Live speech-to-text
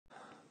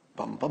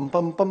Bum bum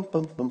bum bum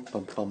bum bum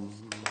bum bum.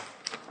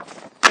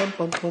 Bum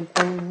bum bum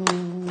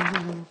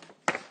bum.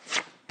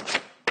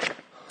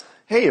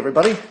 Hey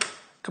everybody,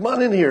 come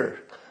on in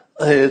here.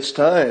 It's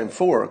time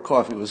for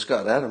Coffee with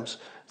Scott Adams.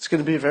 It's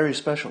going to be a very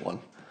special one.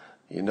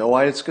 You know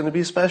why it's going to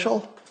be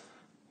special?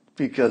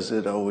 Because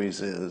it always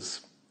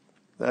is.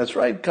 That's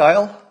right,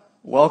 Kyle.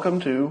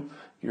 Welcome to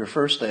your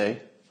first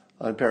day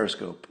on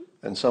Periscope.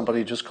 And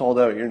somebody just called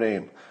out your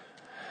name.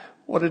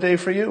 What a day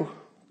for you.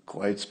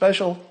 Quite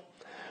special.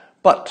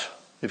 But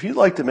if you'd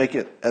like to make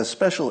it as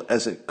special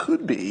as it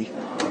could be,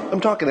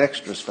 I'm talking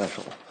extra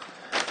special.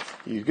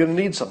 You're going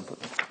to need something.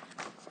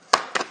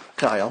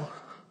 Kyle,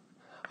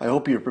 I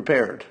hope you're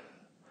prepared.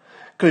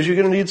 Because you're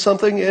going to need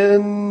something,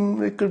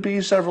 and it could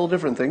be several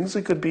different things.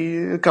 It could be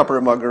a cup or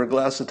a mug or a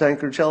glass, a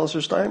tankard, chalice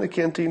or stein, a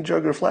canteen,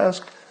 jug or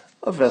flask,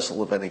 a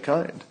vessel of any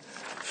kind.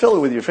 Fill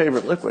it with your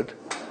favorite liquid.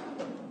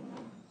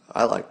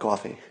 I like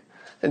coffee.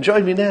 And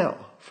join me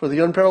now for the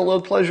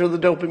unparalleled pleasure of the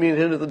dopamine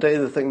hit of the day,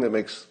 the thing that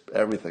makes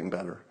everything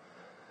better.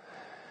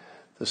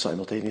 The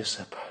simultaneous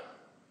sip.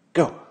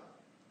 Go.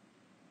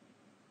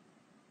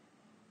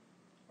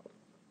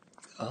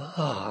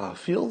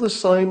 Feel the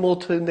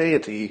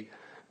simultaneity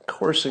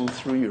coursing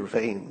through your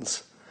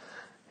veins.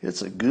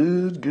 It's a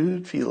good,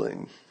 good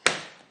feeling.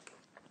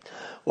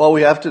 Well,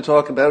 we have to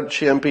talk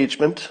about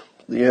impeachment,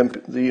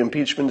 the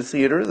impeachment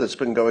theater that's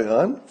been going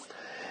on.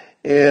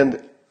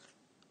 And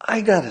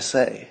I gotta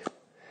say,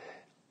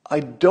 I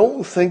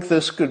don't think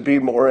this could be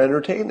more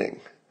entertaining.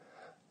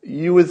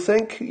 You would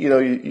think,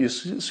 you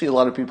see a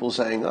lot of people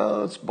saying,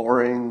 oh, it's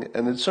boring,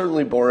 and it's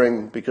certainly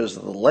boring because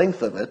of the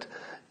length of it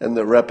and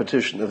the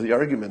repetition of the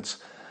arguments.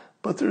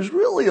 But there's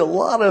really a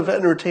lot of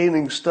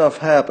entertaining stuff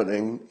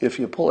happening if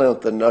you pull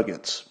out the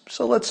nuggets.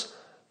 So let's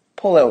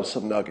pull out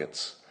some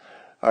nuggets.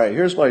 All right,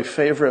 here's my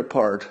favorite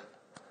part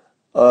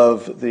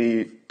of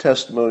the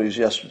testimonies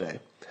yesterday.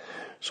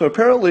 So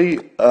apparently,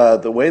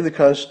 the way the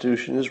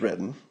Constitution is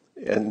written,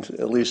 and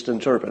at least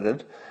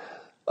interpreted,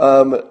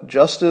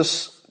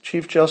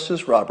 Chief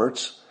Justice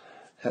Roberts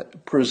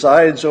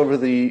presides over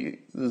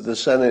the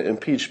Senate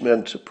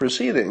impeachment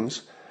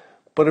proceedings,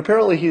 but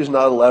apparently he's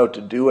not allowed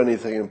to do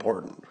anything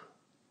important.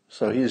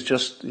 So he's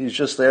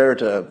just there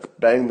to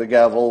bang the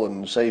gavel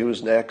and say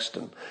who's next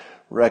and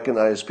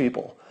recognize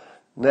people.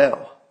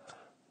 Now,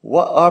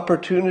 what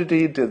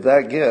opportunity did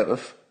that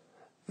give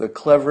the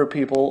clever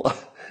people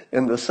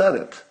in the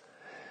Senate?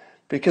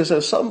 Because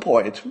at some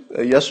point,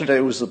 yesterday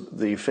was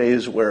the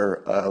phase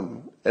where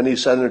any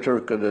senator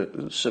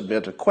could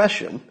submit a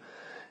question,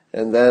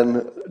 and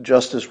then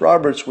Justice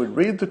Roberts would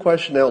read the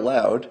question out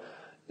loud,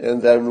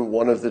 and then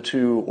one of the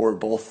two or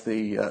both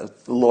the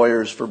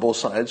lawyers for both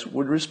sides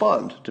would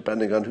respond,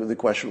 depending on who the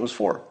question was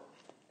for.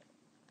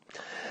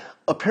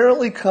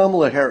 Apparently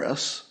Kamala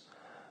Harris,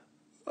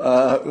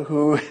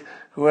 who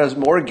has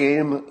more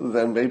game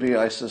than maybe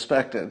I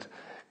suspected,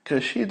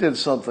 because she did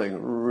something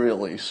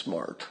really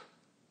smart.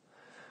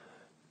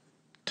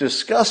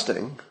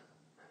 Disgusting,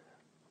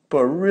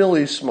 but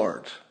really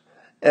smart.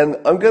 And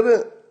I'm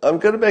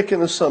gonna make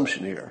an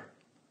assumption here.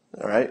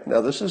 All right.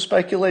 Now this is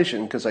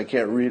speculation because I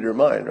can't read her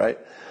mind, right?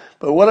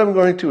 But what I'm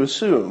going to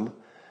assume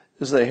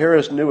is that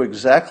Harris knew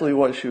exactly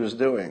what she was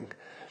doing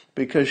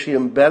because she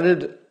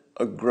embedded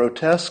a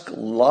grotesque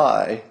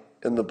lie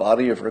in the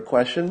body of her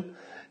question,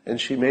 and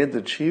she made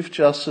the Chief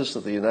Justice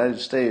of the United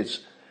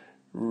States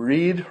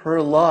read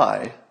her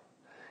lie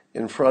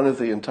in front of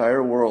the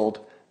entire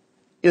world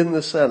in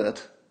the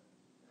Senate,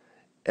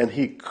 and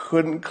he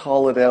couldn't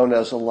call it down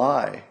as a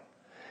lie.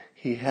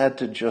 He had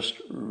to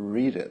just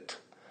read it.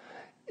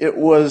 It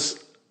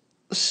was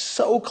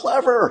so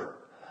clever.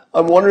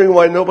 I'm wondering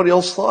why nobody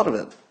else thought of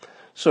it.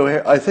 So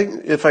I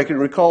think, if I can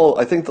recall,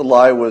 I think the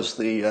lie was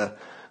they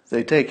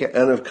take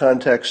out of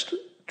context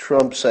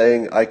Trump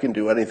saying, I can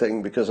do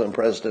anything because I'm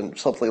president,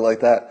 something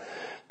like that.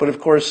 But of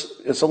course,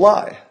 it's a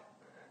lie.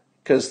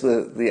 Because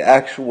the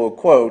actual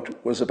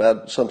quote was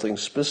about something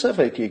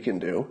specific he can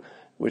do,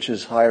 which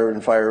is hire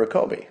and fire a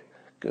Comey,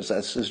 because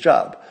that's his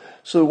job.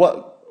 So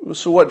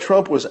what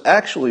Trump was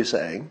actually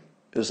saying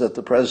is that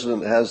the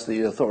president has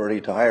the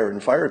authority to hire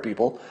and fire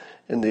people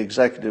in the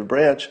executive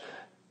branch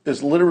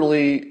is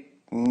literally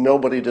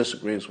nobody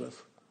disagrees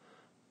with.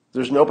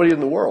 There's nobody in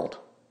the world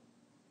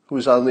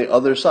who's on the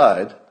other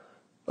side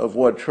of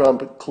what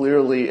Trump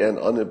clearly and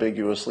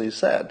unambiguously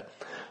said.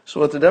 So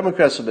what the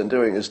Democrats have been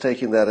doing is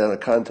taking that out of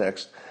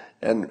context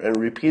and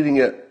repeating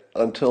it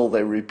until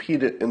they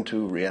repeat it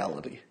into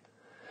reality.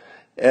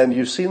 And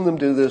you've seen them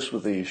do this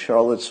with the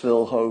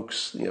Charlottesville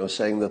hoax,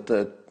 saying that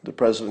the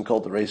president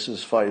called the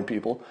racists fine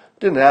people.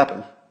 Didn't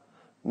happen.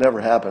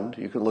 Never happened.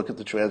 You can look at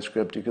the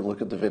transcript, you can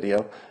look at the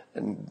video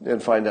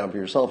and find out for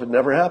yourself. It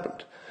never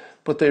happened.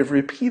 But they've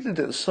repeated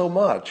it so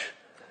much,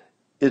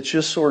 it's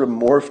just sort of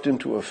morphed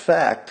into a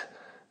fact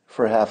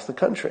for half the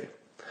country.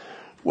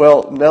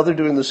 Well, now they're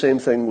doing the same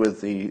thing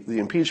with the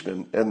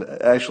impeachment, and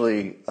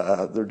actually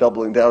they're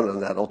doubling down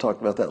on that. I'll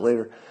talk about that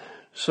later.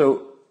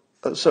 So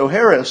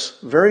Harris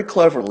very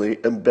cleverly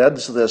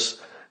embeds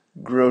this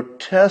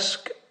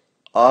grotesque,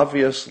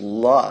 obvious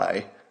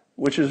lie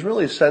which is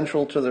really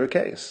central to their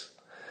case.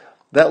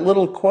 That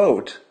little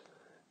quote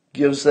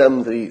gives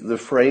them the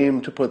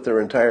frame to put their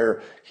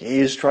entire,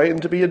 he's trying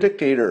to be a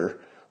dictator.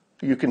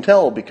 You can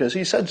tell because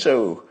he said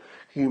so.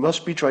 He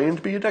must be trying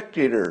to be a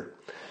dictator.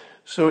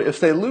 So if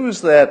they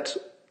lose that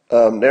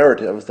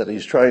narrative that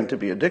he's trying to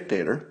be a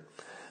dictator,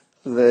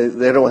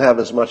 they don't have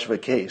as much of a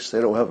case. They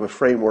don't have a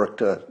framework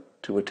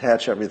to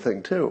attach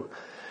everything to.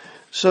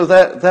 So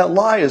that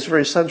lie is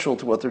very central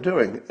to what they're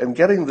doing. And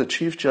getting the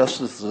Chief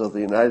Justice of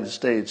the United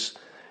States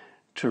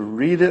to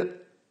read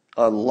it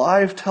on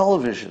live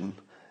television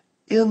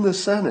in the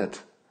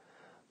Senate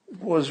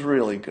was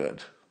really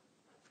good.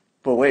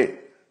 But wait,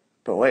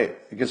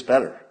 it gets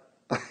better.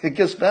 It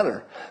gets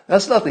better.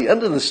 That's not the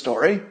end of the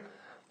story.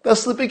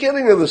 That's the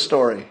beginning of the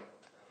story.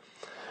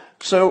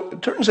 So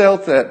it turns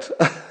out that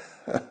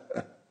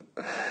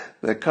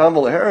that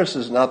Kamala Harris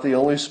is not the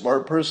only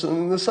smart person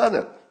in the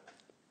Senate.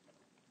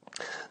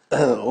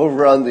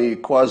 Over on the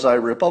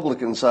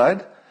quasi-Republican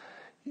side,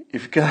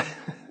 you've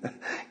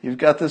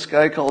got this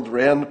guy called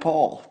Rand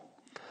Paul.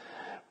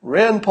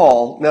 Rand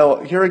Paul,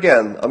 now here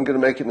again, I'm going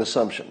to make an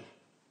assumption.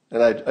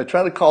 And I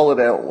try to call it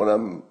out when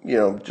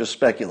I'm, just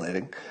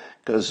speculating,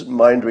 because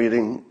mind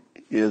reading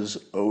is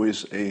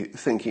always a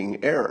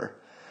thinking error.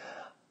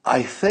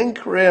 I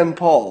think Rand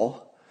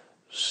Paul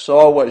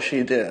saw what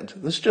she did,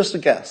 this is just a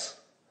guess,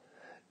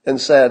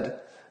 and said,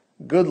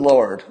 good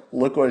Lord,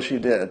 look what she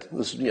did.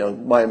 This is,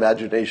 my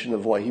imagination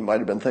of what he might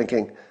have been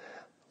thinking.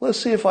 Let's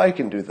see if I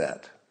can do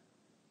that.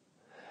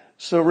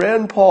 So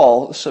Rand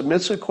Paul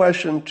submits a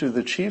question to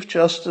the Chief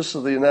Justice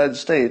of the United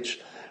States,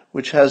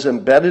 which has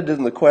embedded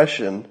in the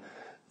question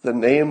the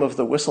name of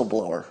the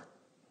whistleblower.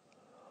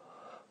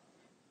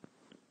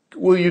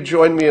 Will you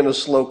join me in a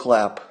slow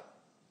clap?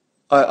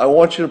 I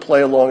want you to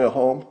play along at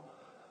home.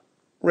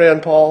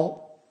 Rand Paul.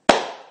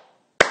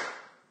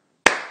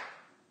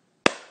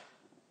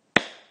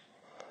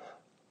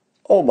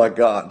 Oh my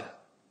God.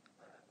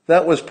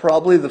 That was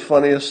probably the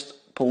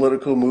funniest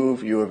political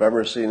move you have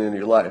ever seen in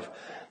your life.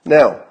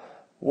 Now,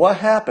 what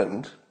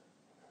happened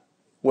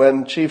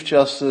when Chief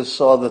Justice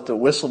saw that the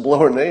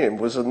whistleblower name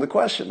was in the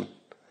question?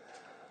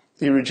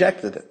 He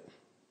rejected it.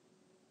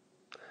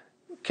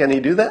 Can he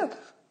do that?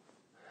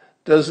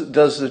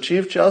 Does the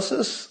Chief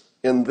Justice,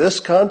 in this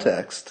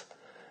context,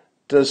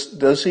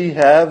 does he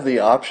have the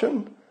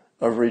option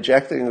of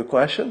rejecting a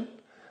question?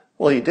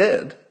 Well, he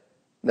did.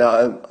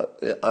 Now,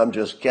 I'm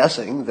just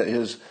guessing that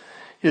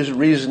his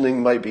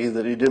reasoning might be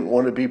that he didn't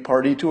want to be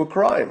party to a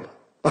crime.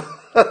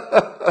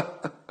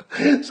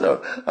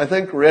 So I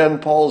think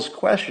Rand Paul's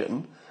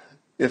question,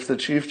 if the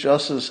Chief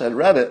Justice had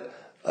read it,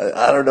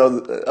 I don't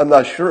know, I'm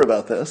not sure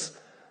about this,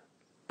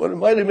 but it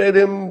might have made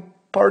him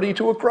party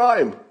to a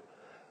crime.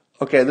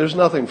 Okay, there's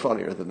nothing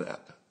funnier than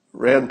that.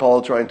 Rand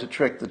Paul trying to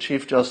trick the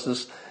Chief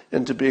Justice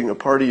into being a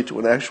party to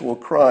an actual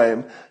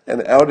crime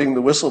and outing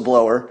the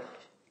whistleblower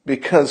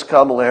because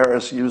Kamala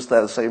Harris used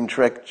that same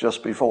trick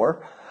just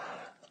before.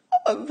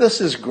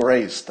 This is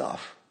great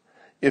stuff.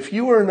 If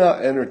you are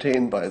not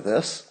entertained by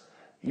this,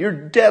 you're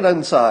dead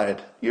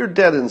inside. You're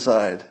dead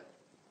inside.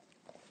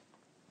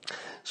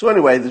 So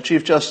anyway, the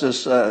Chief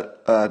Justice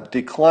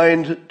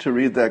declined to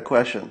read that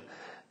question.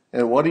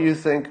 And what do you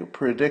think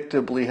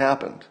predictably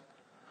happened?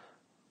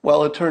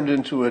 Well, it turned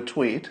into a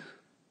tweet.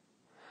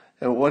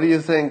 And what do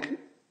you think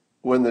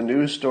when the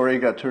news story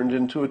got turned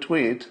into a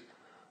tweet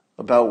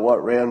about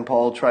what Rand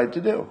Paul tried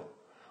to do?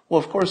 Well,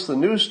 of course, the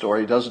news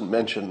story doesn't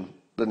mention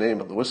the name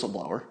of the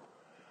whistleblower.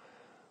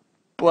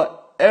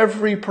 But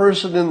every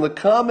person in the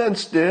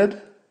comments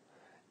did.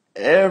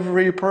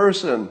 Every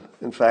person.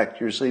 In fact,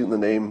 you're seeing the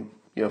name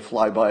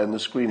fly by on the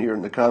screen here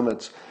in the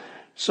comments.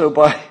 So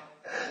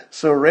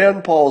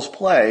Rand Paul's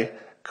play,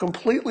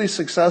 completely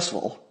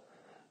successful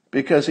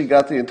because he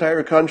got the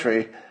entire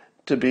country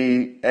to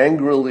be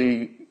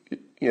angrily,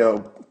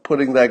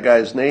 putting that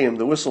guy's name,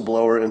 the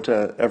whistleblower,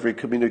 into every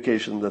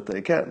communication that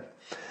they can.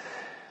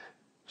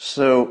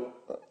 So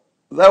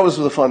that was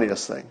the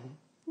funniest thing.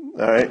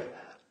 All right.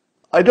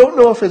 I don't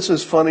know if it's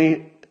as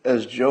funny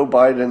as Joe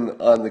Biden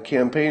on the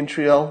campaign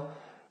trail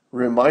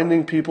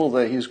reminding people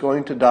that he's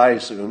going to die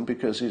soon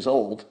because he's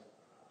old.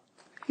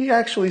 He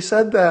actually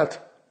said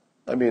that.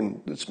 I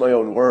mean, it's my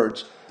own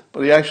words,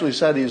 but he actually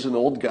said he's an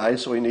old guy,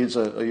 so he needs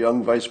a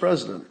young vice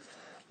president.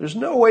 There's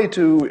no way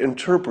to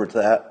interpret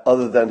that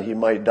other than he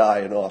might die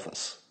in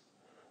office.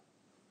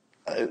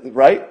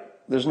 Right?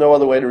 There's no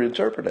other way to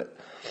interpret it.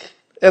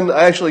 And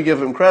I actually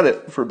give him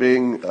credit for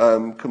being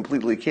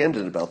completely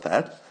candid about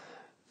that.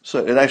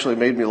 So it actually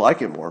made me like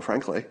him more,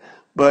 frankly.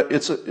 But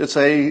it's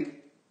a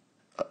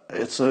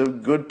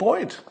good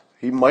point.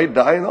 He might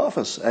die in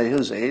office at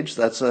his age.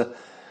 That's a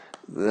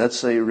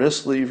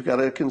risk that you've got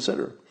to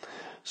consider.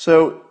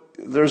 So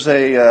there's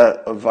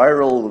a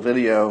viral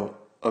video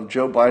of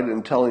Joe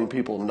Biden telling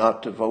people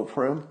not to vote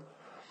for him.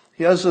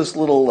 He has this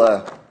little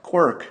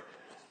quirk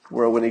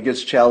where when he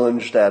gets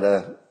challenged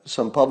at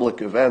some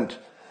public event,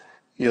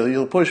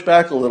 he'll push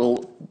back a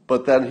little,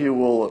 but then he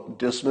will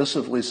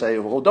dismissively say,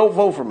 well, don't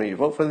vote for me,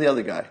 vote for the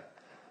other guy.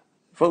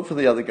 Vote for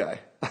the other guy.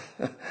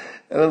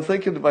 And I'm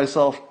thinking to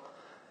myself,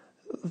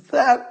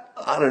 That,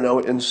 I don't know,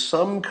 in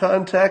some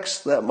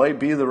context, that might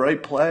be the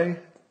right play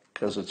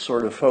because it's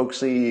sort of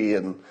folksy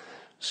and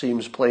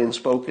seems plain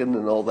spoken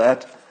and all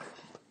that.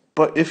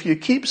 But if you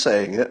keep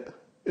saying it,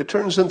 it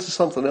turns into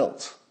something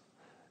else.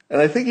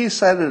 And I think he's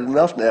said it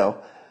enough now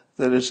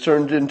that it's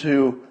turned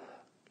into,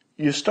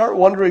 you start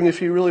wondering if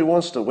he really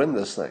wants to win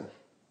this thing.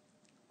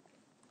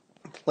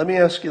 Let me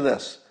ask you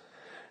this.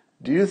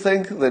 Do you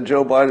think that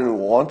Joe Biden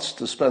wants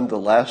to spend the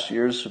last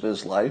years of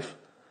his life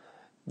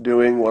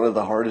doing one of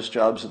the hardest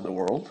jobs in the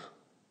world?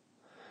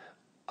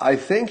 I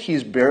think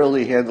he's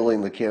barely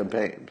handling the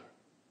campaign.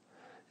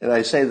 And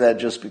I say that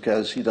just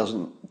because he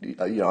doesn't,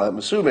 I'm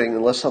assuming,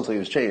 unless something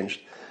has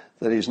changed,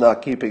 that he's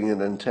not keeping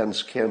an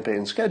intense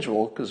campaign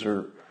schedule because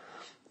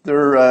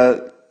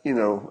they're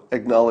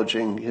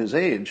acknowledging his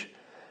age.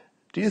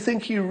 Do you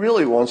think he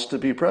really wants to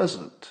be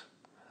president?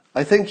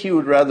 I think he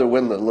would rather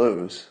win than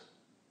lose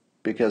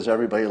because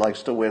everybody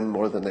likes to win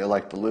more than they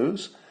like to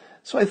lose.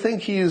 So I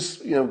think he's,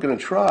 going to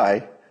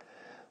try,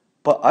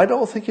 but I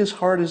don't think his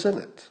heart is in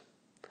it.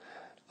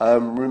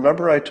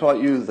 Remember I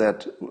taught you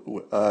that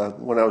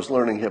when I was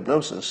learning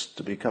hypnosis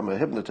to become a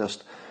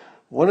hypnotist,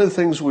 one of the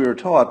things we were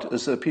taught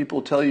is that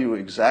people tell you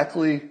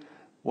exactly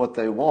what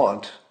they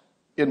want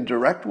in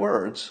direct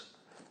words,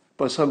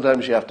 but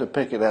sometimes you have to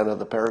pick it out of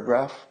the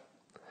paragraph.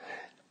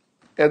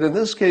 And in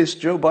this case,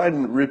 Joe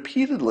Biden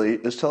repeatedly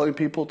is telling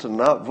people to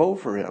not vote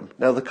for him.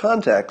 Now, the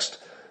context,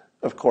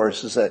 of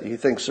course, is that he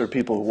thinks there are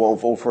people who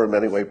won't vote for him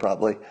anyway,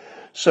 probably.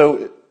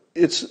 So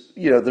it's,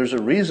 there's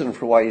a reason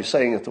for why he's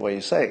saying it the way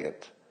he's saying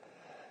it.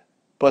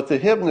 But the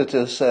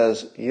hypnotist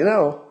says,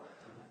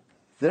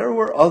 there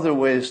were other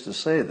ways to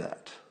say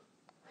that.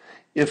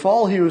 If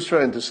all he was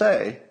trying to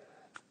say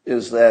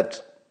is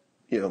that,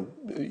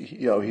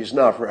 he's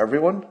not for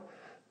everyone,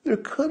 there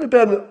could have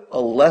been a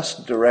less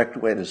direct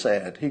way to say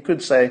it. He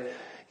could say,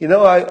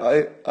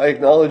 I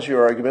acknowledge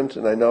your argument,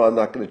 and I know I'm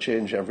not going to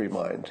change every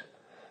mind.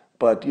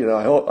 But,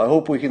 I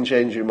hope we can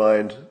change your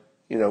mind,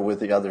 with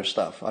the other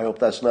stuff. I hope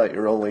that's not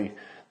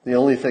the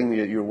only thing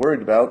that you're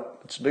worried about.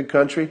 It's a big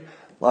country,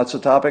 lots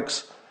of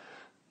topics.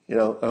 I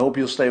hope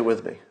you'll stay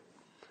with me.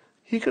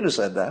 He could have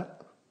said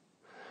that.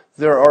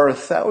 There are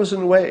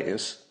 1,000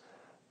 ways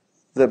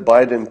that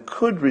Biden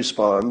could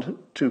respond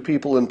to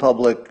people in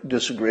public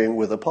disagreeing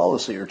with a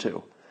policy or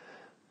two.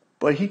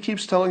 But he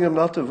keeps telling them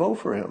not to vote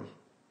for him.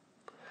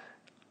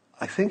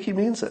 I think he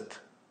means it.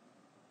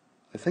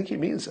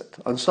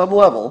 On some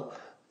level,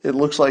 it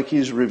looks like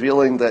he's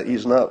revealing that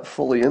he's not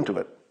fully into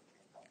it.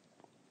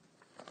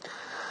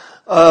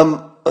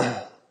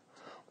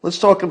 Let's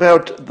talk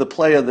about the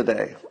play of the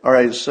day. All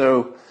right,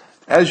 so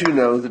as you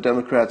know, the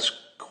Democrats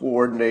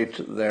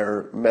coordinate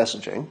their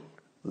messaging,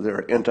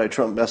 their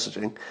anti-Trump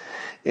messaging,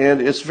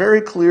 and it's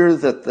very clear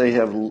that they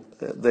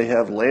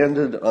have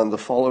landed on the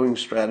following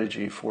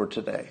strategy for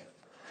today.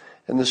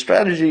 And the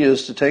strategy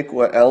is to take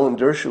what Alan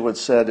Dershowitz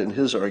said in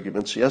his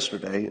arguments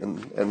yesterday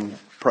and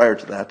prior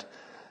to that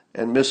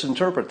and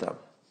misinterpret them.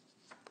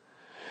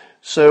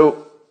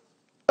 So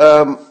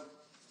let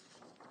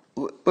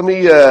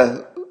me,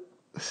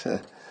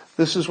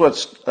 this is what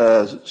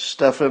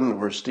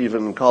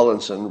Stephen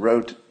Collinson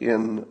wrote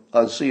on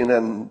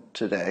CNN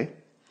today.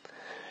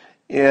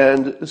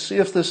 And see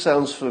if this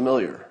sounds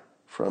familiar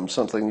from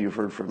something you've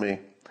heard from me.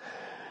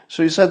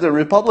 So he said the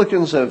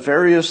Republicans have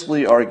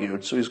variously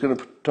argued, so he's going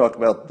to talk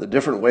about the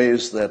different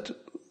ways that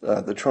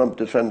the Trump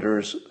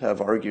defenders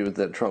have argued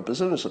that Trump is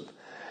innocent.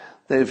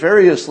 They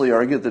variously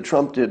argued that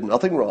Trump did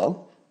nothing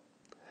wrong,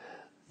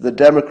 the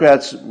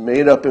Democrats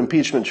made up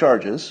impeachment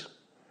charges,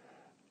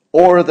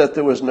 or that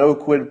there was no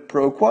quid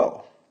pro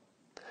quo.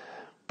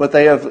 But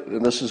they have,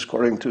 and this is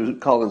according to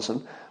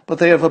Collinson, but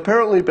they have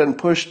apparently been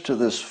pushed to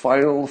this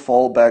final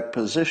fallback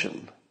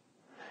position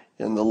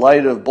in the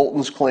light of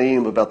Bolton's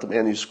claim about the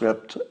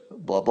manuscript,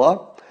 blah,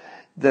 blah,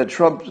 that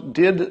Trump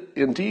did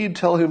indeed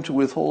tell him to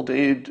withhold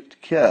aid to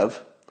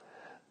Kiev,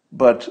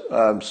 but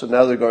so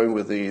now they're going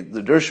with the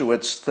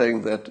Dershowitz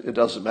thing that it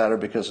doesn't matter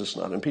because it's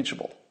not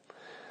impeachable.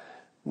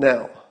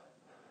 Now,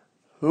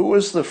 who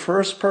was the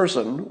first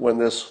person when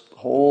this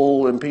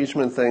whole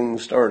impeachment thing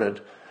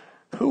started?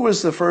 Who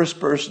was the first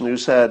person who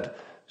said,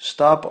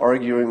 stop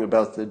arguing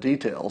about the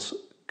details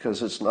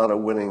because it's not a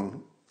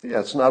winning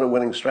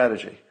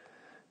strategy?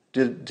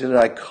 Did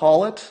I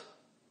call it?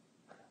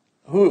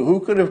 Who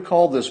could have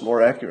called this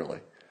more accurately?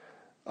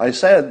 I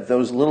said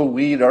those little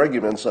weed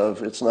arguments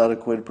of it's not a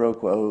quid pro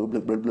quo, blah,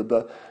 blah, blah,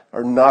 blah,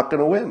 are not going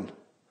to win.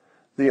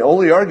 The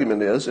only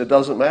argument is it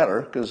doesn't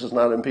matter because it's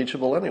not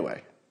impeachable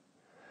anyway.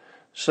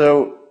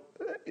 So,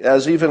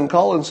 as even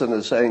Collinson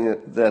is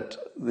saying that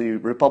the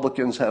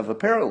Republicans have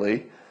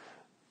apparently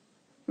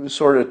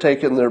sort of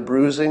taken their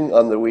bruising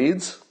on the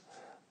weeds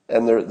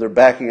and they're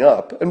backing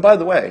up. And by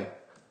the way,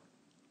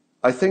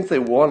 I think they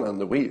won on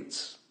the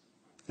weeds.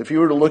 If you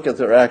were to look at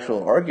their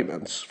actual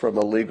arguments from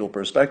a legal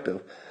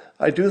perspective,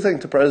 I do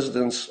think the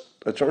president's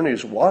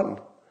attorneys won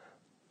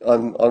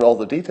on all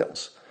the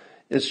details.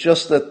 It's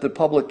just that the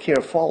public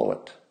can't follow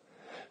it.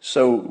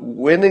 So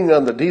winning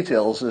on the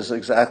details is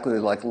exactly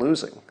like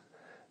losing,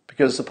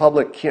 because the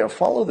public can't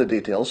follow the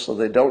details, so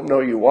they don't know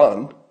you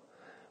won,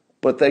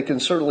 but they can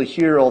certainly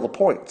hear all the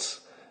points.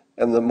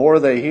 And the more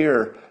they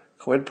hear,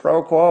 quid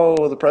pro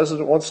quo, the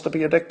president wants to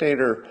be a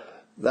dictator,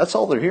 that's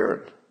all they're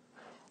hearing.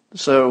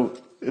 So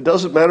it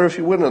doesn't matter if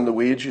you win on the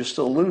weeds, you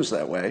still lose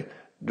that way.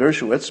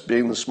 Dershowitz,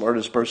 being the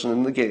smartest person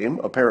in the game,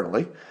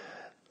 apparently,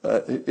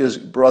 is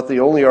brought the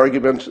only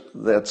argument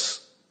that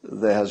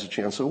has a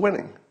chance of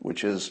winning,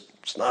 which is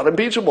it's not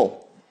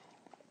impeachable.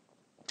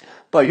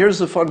 But here's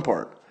the fun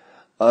part.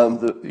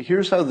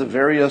 Here's how the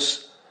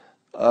various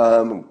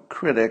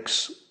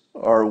critics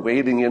are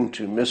wading in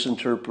to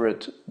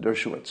misinterpret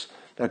Dershowitz.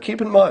 Now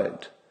keep in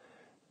mind,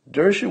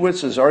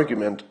 Dershowitz's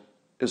argument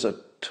is a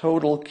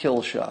total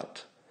kill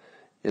shot.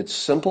 It's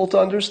simple to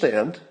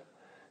understand,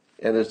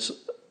 and it's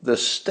the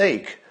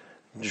stake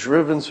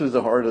driven through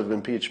the heart of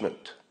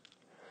impeachment.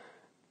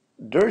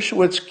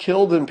 Dershowitz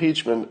killed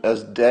impeachment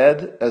as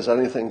dead as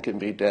anything can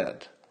be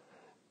dead.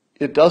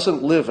 It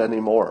doesn't live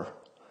anymore.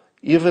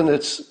 Even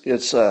its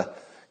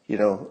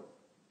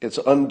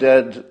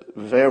undead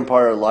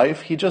vampire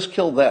life, he just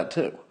killed that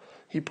too.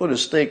 He put a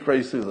stake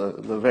right through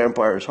the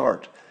vampire's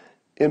heart.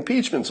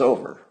 Impeachment's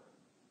over.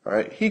 All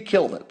right, he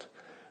killed it.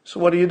 So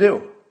what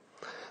do?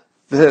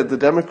 The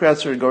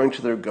Democrats are going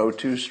to their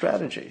go-to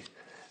strategy.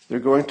 They're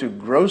going to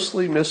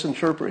grossly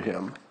misinterpret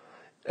him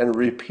and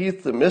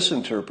repeat the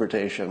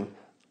misinterpretation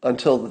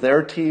until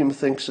their team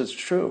thinks it's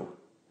true.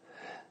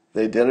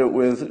 They did it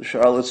with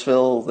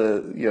Charlottesville.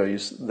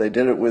 They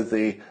did it with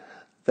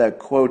that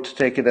quote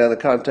taken out of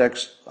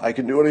context. I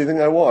can do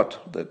anything I want.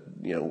 That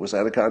was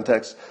out of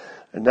context,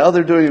 and now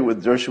they're doing it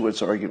with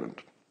Dershowitz's argument.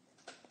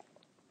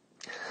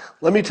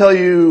 Let me tell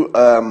you.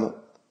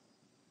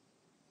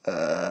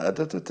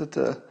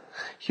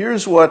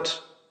 Here's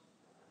what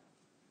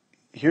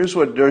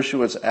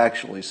Dershowitz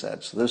actually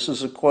said. So this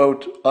is a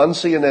quote on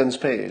CNN's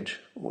page,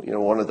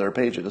 one of their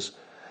pages,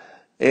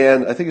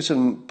 and I think it's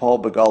in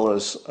Paul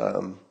Begala's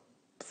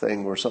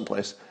thing or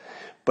someplace.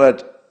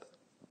 But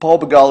Paul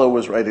Begala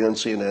was writing on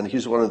CNN.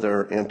 He's one of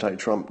their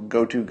anti-Trump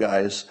go-to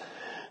guys.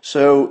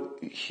 So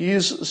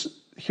here's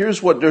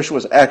what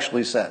Dershowitz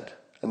actually said,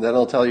 and then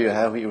I'll tell you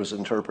how he was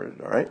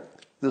interpreted. All right,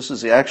 this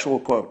is the actual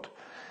quote.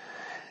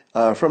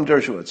 From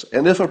Dershowitz.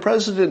 And if a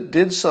president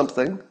did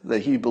something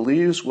that he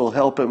believes will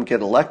help him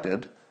get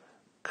elected,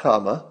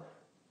 comma,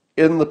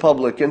 in the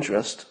public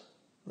interest,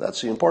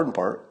 that's the important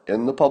part,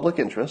 in the public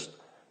interest,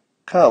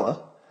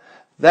 comma,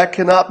 that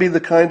cannot be the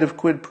kind of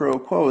quid pro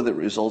quo that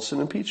results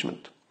in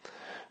impeachment.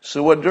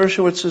 So what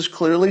Dershowitz is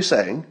clearly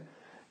saying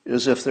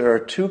is if there are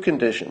two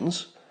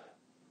conditions,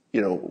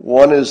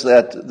 one is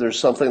that there's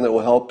something that will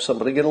help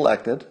somebody get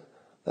elected,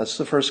 that's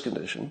the first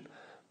condition,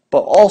 but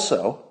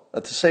also,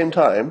 at the same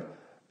time,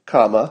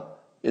 comma,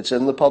 it's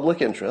in the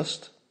public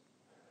interest,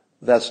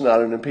 that's not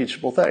an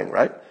impeachable thing,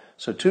 right?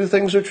 So two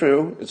things are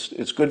true.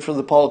 It's good for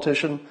the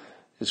politician.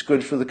 It's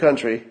good for the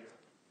country.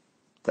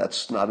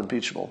 That's not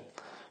impeachable.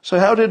 So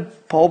how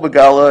did Paul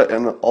Begala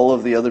and all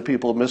of the other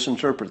people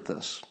misinterpret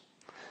this?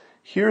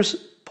 Here's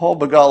Paul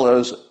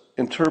Begala's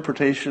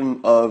interpretation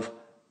of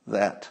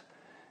that.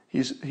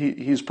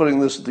 He's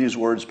putting these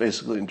words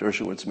basically in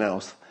Dershowitz's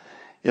mouth.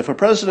 If a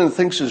president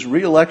thinks his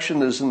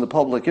re-election is in the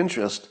public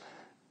interest,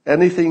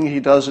 anything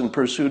he does in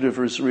pursuit of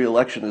his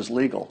re-election is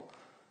legal.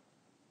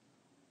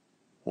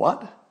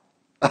 What?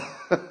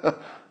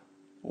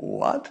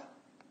 What?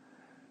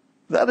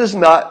 That is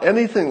not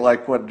anything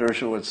like what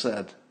Dershowitz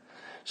said.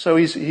 So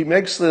he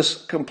makes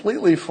this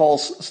completely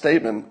false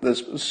statement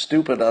that's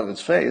stupid on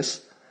its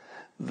face,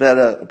 that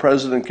a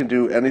president can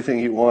do anything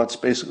he wants.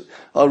 Basically,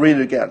 I'll read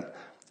it again.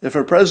 If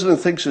a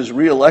president thinks his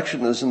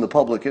re-election is in the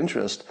public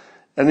interest,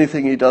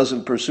 anything he does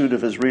in pursuit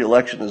of his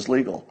re-election is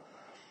legal.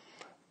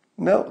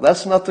 No,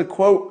 that's not the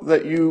quote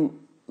that you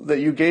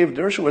gave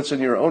Dershowitz in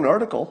your own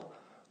article.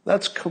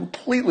 That's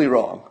completely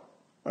wrong.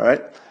 All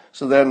right.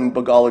 So then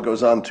Begala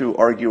goes on to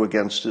argue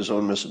against his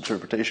own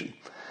misinterpretation.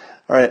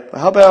 All right.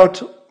 How about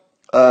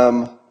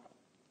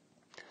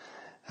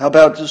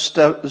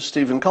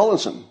Stephen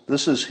Collinson?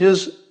 This is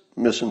his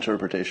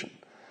misinterpretation.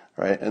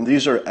 All right. And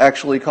these are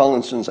actually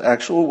Collinson's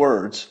actual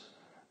words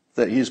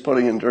that he's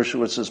putting in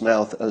Dershowitz's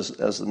mouth as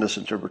the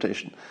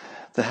misinterpretation.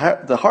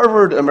 The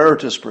Harvard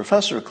emeritus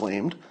professor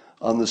claimed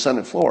on the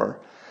Senate floor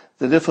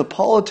that if a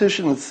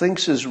politician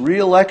thinks his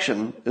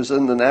re-election is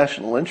in the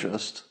national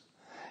interest,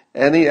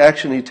 any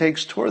action he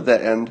takes toward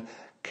that end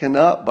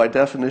cannot, by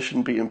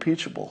definition, be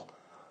impeachable.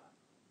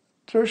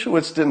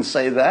 Dershowitz didn't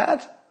say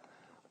that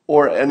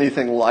or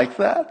anything like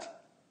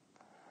that.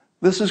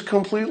 This is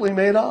completely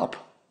made up.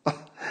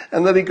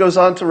 And then he goes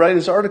on to write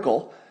his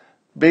article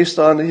based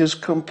on his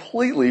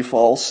completely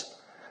false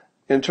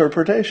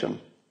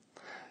interpretation.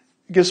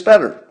 It gets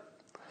better.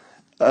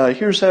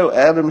 Here's how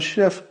Adam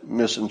Schiff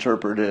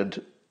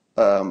misinterpreted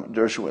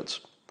Dershowitz.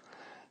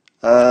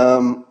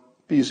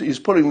 He's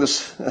putting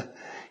this,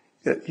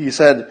 he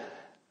said,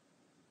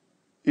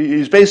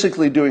 he's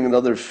basically doing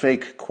another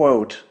fake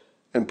quote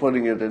and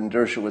putting it in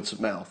Dershowitz's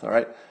mouth, all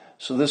right?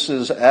 So this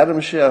is Adam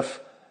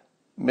Schiff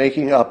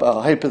making up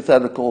a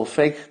hypothetical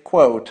fake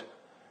quote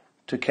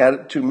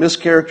to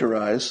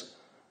mischaracterize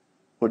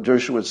what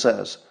Dershowitz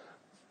says.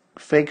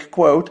 Fake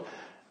quote,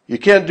 you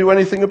can't do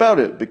anything about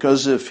it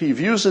because if he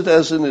views it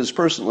as in his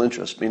personal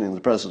interest, meaning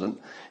the president,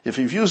 if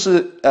he views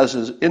it as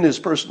in his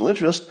personal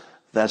interest,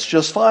 that's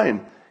just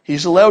fine.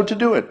 He's allowed to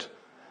do it.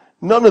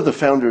 None of the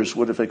founders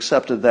would have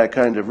accepted that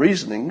kind of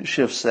reasoning,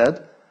 Schiff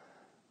said.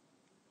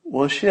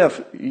 Well,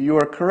 Schiff, you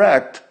are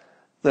correct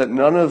that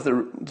none of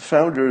the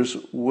founders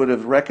would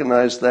have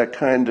recognized that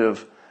kind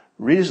of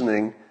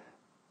reasoning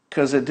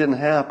because it didn't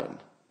happen.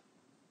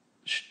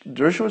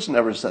 Dershowitz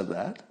never said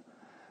that.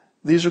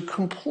 These are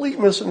complete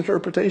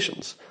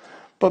misinterpretations.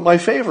 But my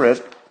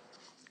favorite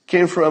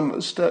came from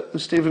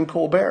Stephen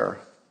Colbert.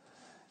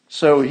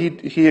 So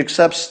he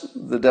accepts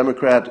the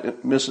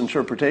Democrat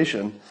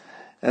misinterpretation,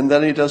 and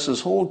then he does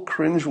this whole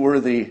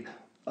cringeworthy,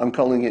 I'm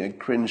calling it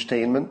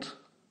cringetainment.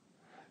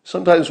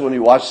 Sometimes when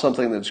you watch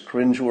something that's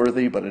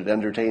cringeworthy, but it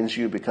entertains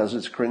you because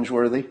it's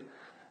cringeworthy,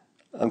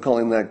 I'm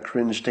calling that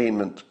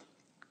cringetainment.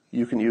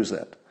 You can use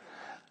that.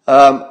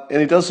 And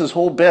he does this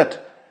whole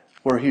bit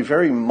where he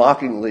very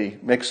mockingly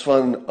makes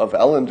fun of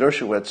Alan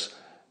Dershowitz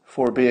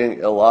for being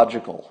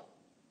illogical.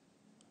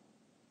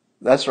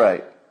 That's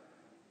right.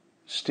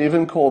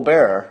 Stephen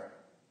Colbert,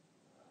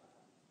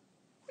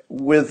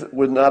 with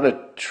not a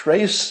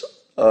trace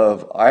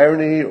of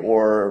irony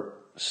or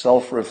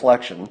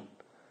self-reflection,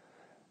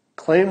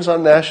 claims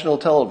on national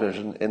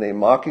television in a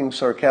mocking,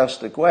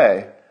 sarcastic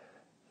way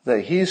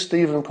that he,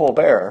 Stephen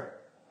Colbert,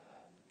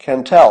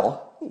 can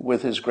tell,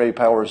 with his great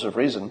powers of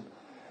reason,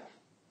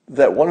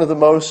 that one of the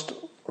most,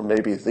 or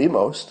maybe the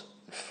most,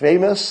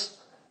 famous,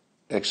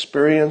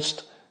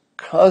 experienced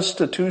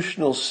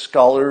constitutional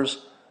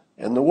scholars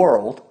in the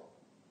world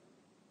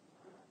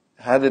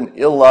had an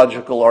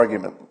illogical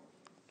argument.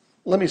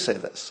 Let me say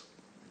this.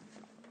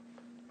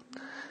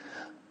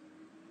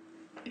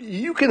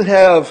 You can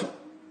have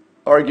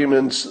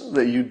arguments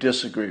that you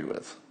disagree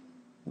with.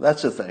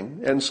 That's a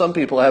thing. And some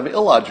people have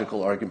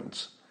illogical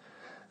arguments.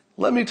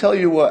 Let me tell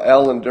you what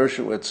Alan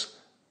Dershowitz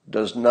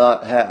does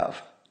not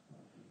have.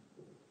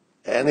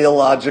 An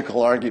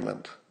illogical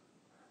argument.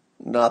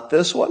 Not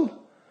this one.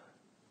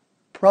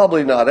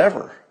 Probably not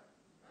ever.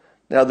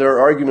 Now, there are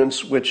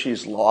arguments which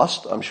he's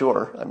lost, I'm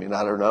sure. I mean,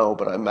 I don't know,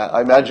 but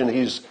I imagine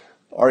he's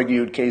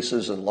argued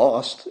cases and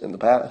lost in the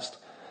past.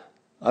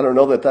 I don't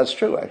know that that's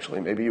true,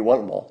 actually. Maybe you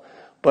won them all.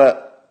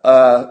 But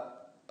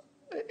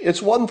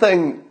it's one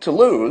thing to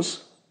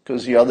lose,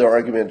 because the other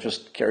argument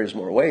just carries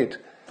more weight.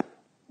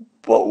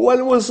 But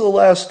when was the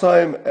last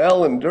time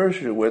Alan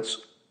Dershowitz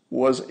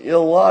was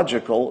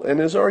illogical in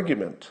his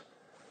argument?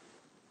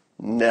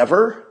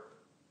 Never?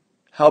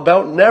 How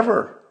about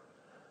never?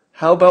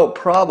 How about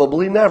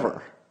probably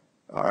never?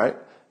 All right?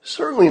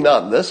 Certainly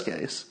not in this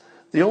case.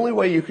 The only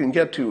way you can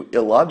get to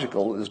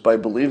illogical is by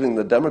believing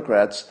the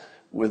Democrats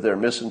with their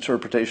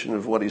misinterpretation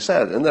of what he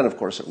said. And then, of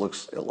course, it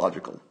looks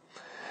illogical.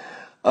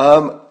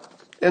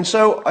 And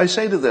so I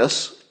say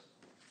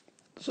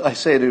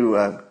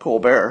to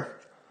Colbert,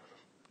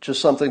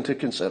 just something to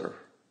consider.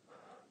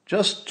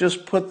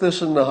 Just put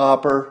this in the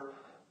hopper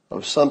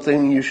of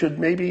something you should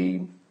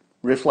maybe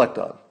reflect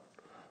on.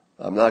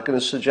 I'm not going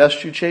to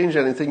suggest you change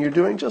anything you're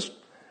doing. Just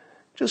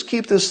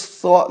keep this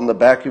thought in the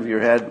back of your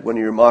head when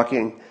you're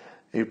mocking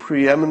a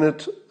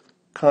preeminent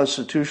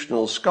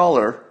constitutional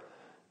scholar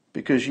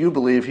because you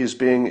believe he's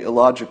being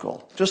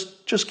illogical.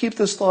 Just keep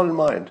this thought in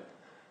mind.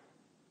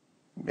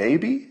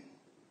 Maybe,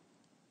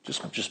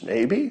 just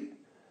maybe,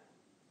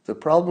 the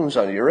problem's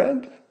on your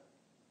end.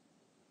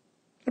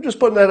 I'm just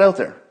putting that out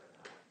there.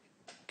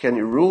 Can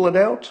you rule it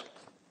out?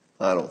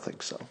 I don't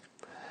think so.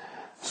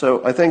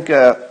 So I think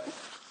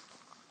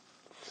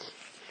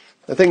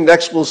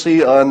next we'll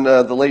see on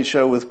the Late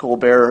Show with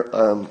Colbert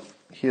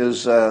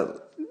his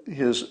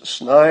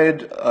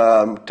snide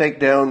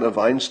takedown of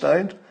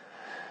Einstein.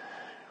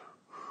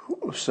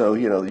 So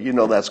you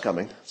know that's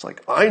coming. It's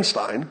like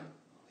Einstein,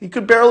 he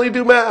could barely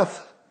do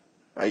math.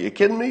 Are you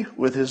kidding me?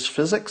 With his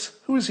physics,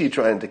 who is he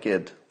trying to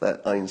kid?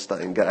 That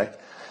Einstein guy.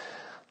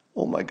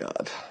 Oh my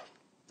God.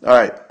 All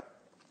right.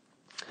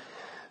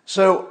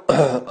 So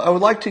I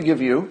would like to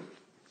give you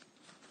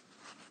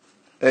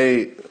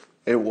a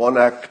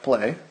one-act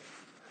play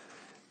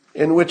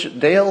in which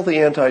Dale the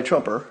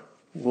anti-Trumper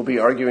will be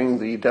arguing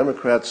the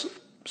Democrats'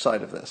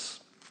 side of this.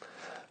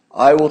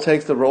 I will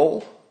take the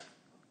role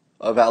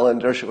of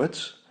Alan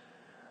Dershowitz,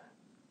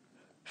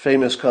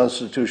 famous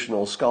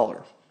constitutional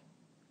scholar.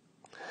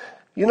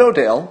 You know,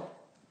 Dale,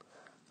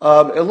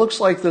 it looks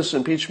like this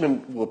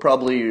impeachment will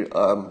probably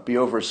be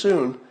over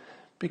soon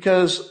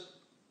because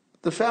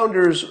the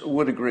founders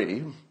would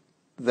agree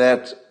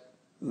that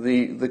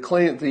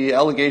the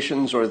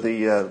allegations or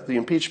the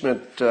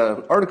impeachment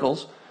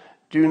articles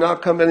do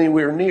not come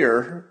anywhere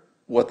near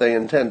what they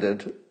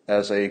intended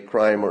as a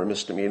crime or a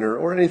misdemeanor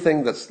or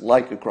anything that's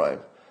like a crime,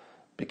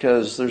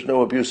 because there's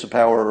no abuse of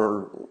power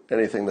or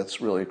anything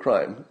that's really a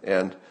crime,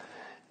 and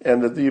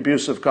the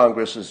abuse of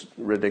Congress is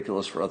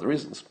ridiculous for other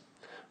reasons.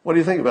 What do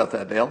you think about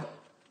that, Dale?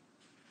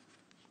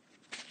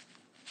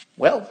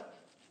 Well,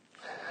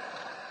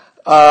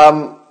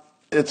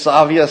 it's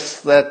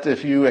obvious that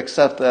if you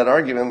accept that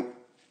argument,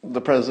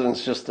 the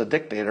president's just a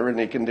dictator and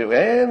he can do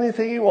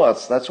anything he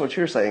wants. That's what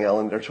you're saying,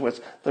 Alan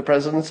Dershowitz. The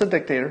president's a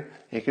dictator.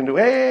 He can do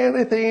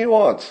anything he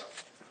wants.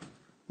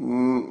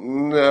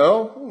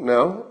 No.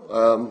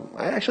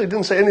 I actually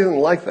didn't say anything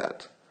like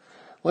that.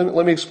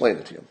 Let me explain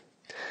it to you.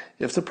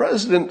 If the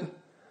president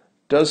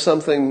does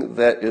something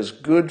that is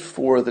good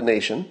for the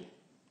nation,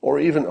 or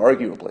even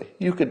arguably,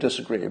 you could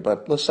disagree,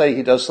 but let's say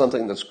he does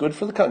something that's good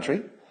for the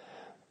country,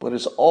 but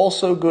is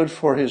also good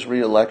for his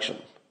reelection.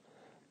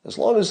 As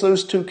long as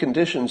those two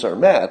conditions are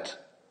met,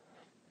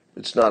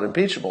 it's not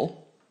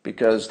impeachable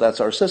because that's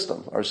our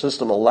system. Our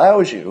system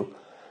allows you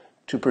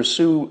to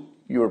pursue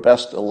your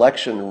best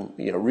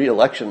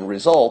reelection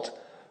result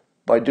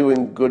by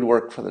doing good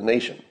work for the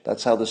nation.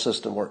 That's how the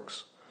system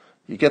works.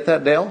 You get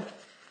that, Dale?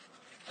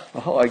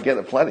 Oh, I get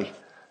it plenty.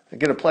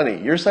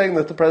 You're saying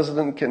that the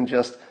president can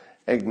just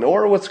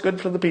ignore what's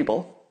good for the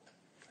people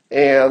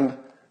and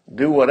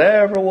do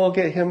whatever will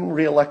get him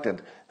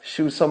reelected.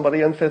 Shoot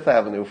somebody on Fifth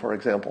Avenue, for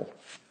example.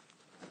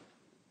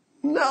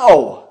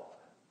 No,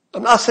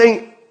 I'm not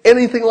saying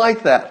anything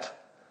like that.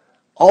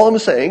 All I'm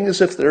saying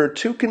is if there are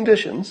two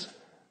conditions,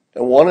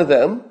 and one of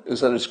them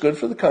is that it's good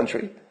for the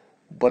country,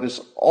 but it's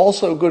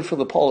also good for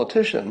the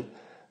politician,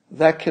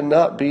 that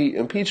cannot be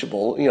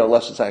impeachable,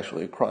 unless it's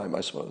actually a crime,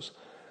 I suppose.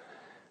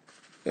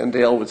 And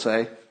Dale would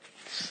say,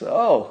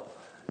 so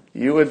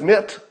you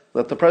admit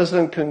that the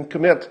president can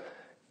commit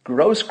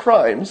gross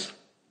crimes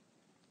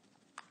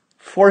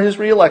for his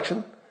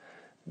reelection,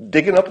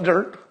 digging up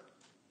dirt,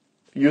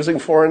 using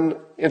foreign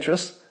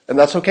interests, and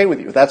that's okay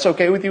with you. That's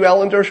okay with you,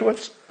 Alan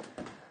Dershowitz?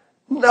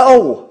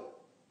 No,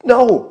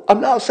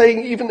 I'm not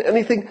saying even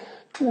anything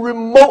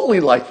remotely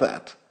like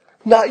that.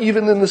 Not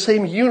even in the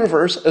same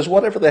universe as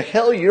whatever the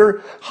hell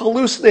you're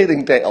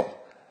hallucinating, Dale.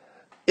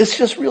 It's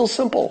just real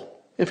simple.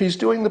 If he's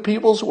doing the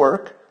people's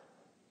work,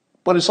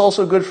 but it's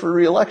also good for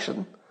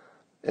re-election,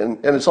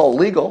 and it's all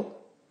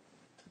legal,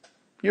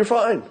 you're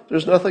fine.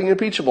 There's nothing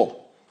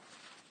impeachable.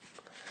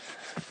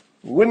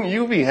 Wouldn't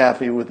you be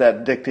happy with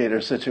that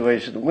dictator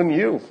situation? Wouldn't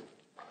you?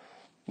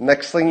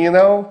 Next thing you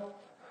know,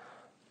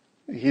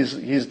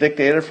 he's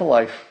dictator for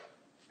life.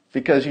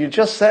 Because you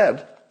just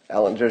said,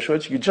 Alan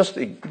Dershowitz, you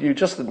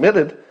just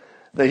admitted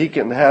that he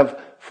can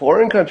have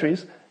foreign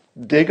countries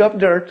dig up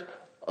dirt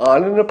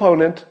on an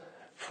opponent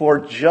for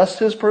just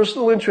his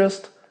personal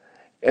interest,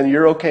 and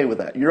you're okay with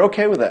that. You're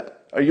okay with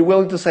that. Are you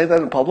willing to say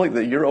that in public,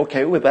 that you're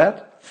okay with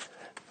that?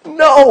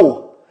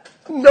 No,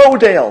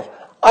 Dale.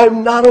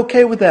 I'm not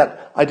okay with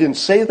that. I didn't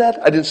say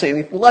that. I didn't say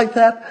anything like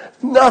that.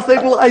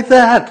 Nothing like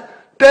that.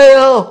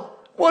 Dale,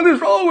 what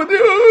is wrong with you?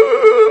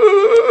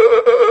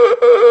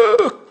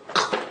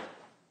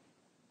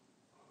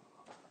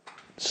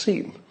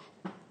 Scene.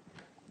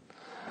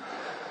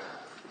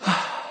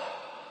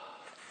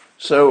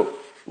 So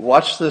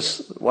watch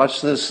this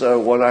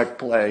one-act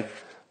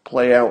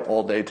play out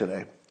all day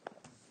today.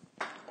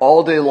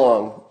 All day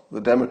long,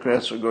 the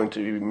Democrats are going to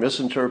be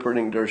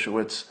misinterpreting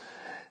Dershowitz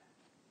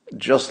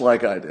just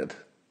like I did.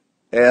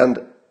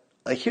 And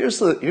here's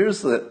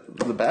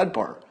the bad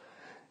part.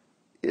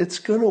 It's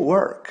going to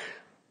work.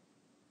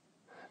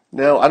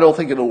 Now, I don't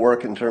think it'll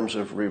work in terms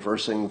of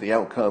reversing the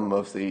outcome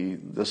of the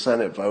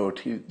Senate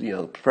vote.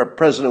 The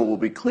president will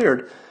be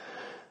cleared,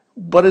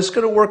 but it's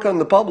going to work on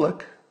the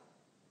public.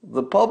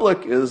 The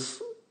public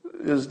is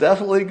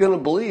definitely going to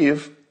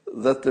believe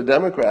that the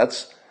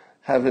Democrats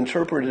have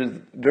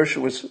interpreted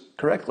Dershowitz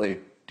correctly.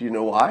 Do you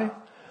know why?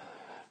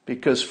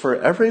 Because for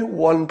every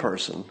one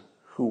person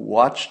who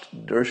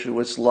watched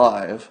Dershowitz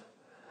live,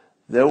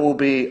 there will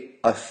be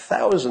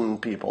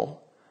 1,000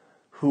 people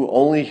who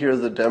only hear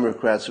the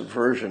Democrats'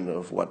 version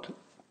of what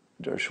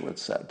Dershowitz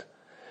said.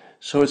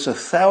 So it's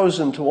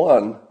 1,000 to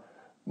 1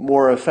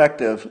 more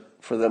effective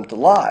for them to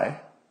lie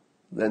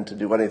than to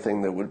do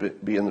anything that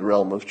would be in the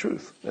realm of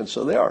truth. And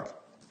so they are.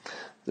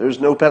 There's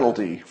no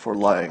penalty for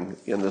lying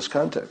in this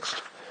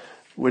context,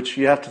 which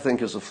you have to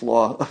think is a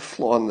flaw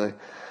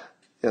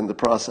in the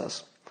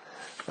process.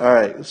 All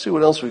right, let's see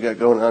what else we got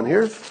going on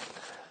here.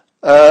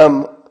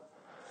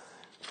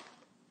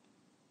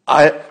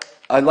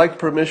 I'd like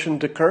permission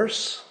to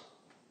curse.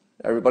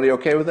 Everybody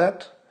okay with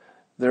that?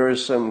 There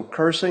is some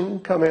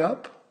cursing coming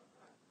up,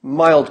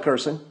 mild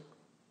cursing.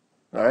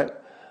 All right.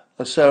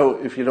 So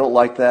if you don't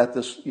like that,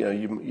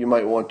 you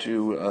might want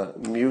to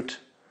mute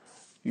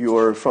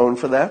your phone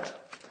for that.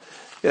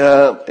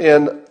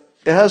 And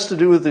it has to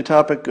do with the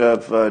topic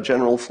of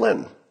General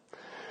Flynn,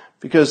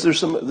 because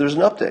there's an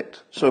update.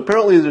 So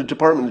apparently the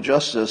Department of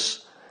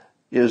Justice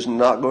is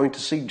not going to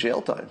seek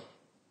jail time.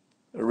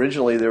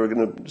 Originally they were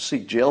going to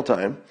seek jail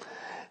time,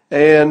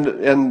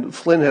 and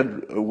Flynn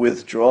had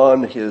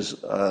withdrawn his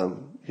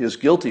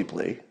guilty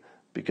plea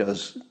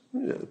because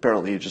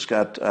apparently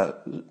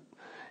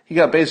he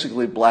got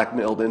basically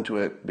blackmailed into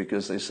it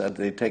because they said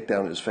they'd take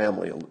down his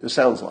family. It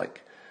sounds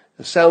like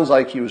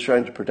he was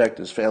trying to protect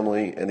his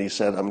family, and he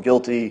said, I'm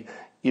guilty,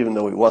 even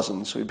though he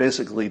wasn't. So he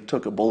basically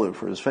took a bullet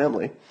for his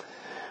family.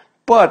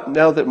 But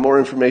now that more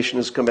information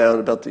has come out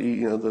about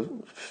the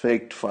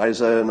faked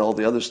FISA and all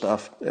the other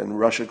stuff, and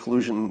Russia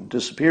collusion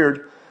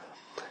disappeared,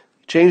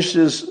 changed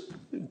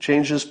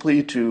his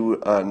plea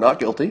to not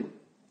guilty.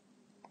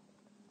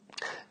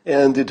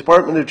 And the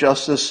Department of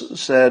Justice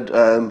said,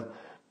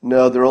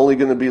 no, they're only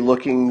going to be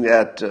looking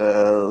at,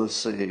 let's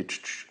say,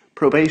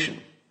 probation.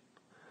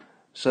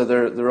 So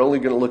they're only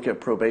going to look at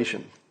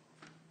probation.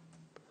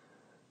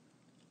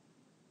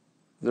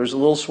 There's a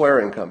little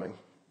swearing coming.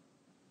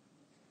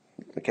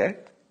 Okay?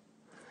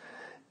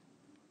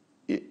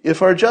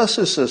 If our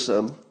justice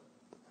system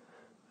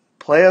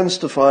plans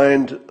to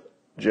find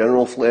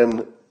General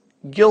Flynn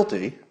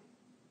guilty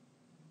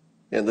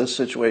in this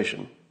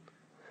situation,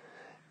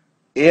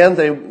 and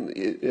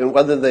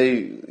whether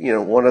they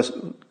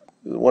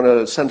want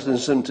to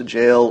sentence him to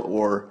jail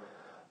or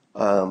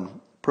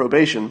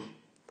probation,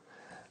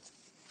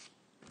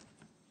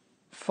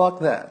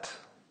 fuck that.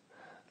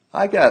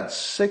 I got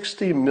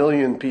 60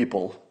 million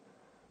people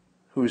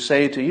who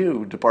say to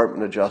you,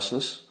 Department of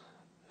Justice,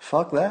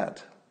 fuck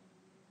that.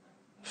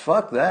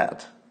 Fuck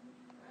that.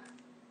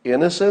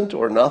 Innocent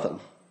or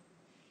nothing.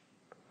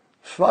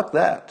 Fuck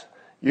that.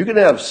 You can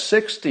have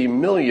 60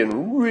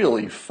 million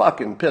really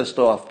fucking pissed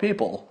off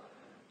people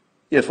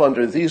if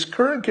under these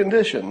current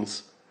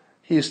conditions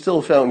he's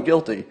still found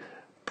guilty,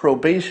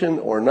 probation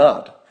or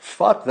not.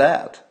 Fuck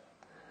that.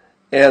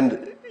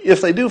 And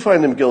if they do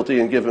find him guilty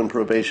and give him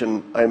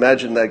probation, I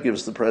imagine that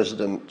gives the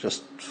president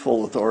just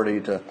full authority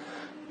to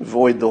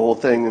void the whole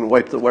thing and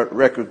wipe the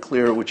record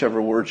clear,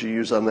 whichever words you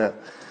use on that.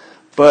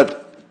 But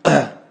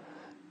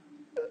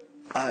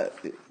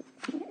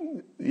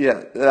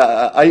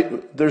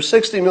there's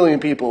 60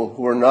 million people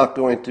who are not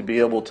going to be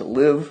able to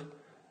live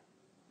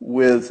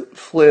with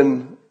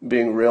Flynn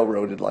being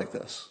railroaded like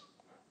this.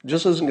 It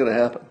just isn't going to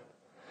happen.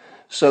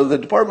 So the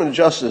Department of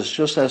Justice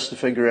just has to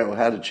figure out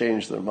how to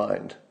change their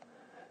mind.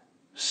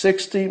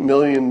 60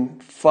 million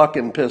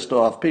fucking pissed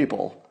off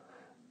people.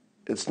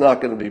 It's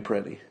not going to be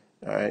pretty.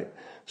 All right.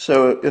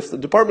 So if the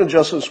Department of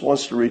Justice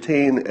wants to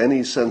retain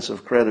any sense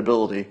of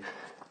credibility,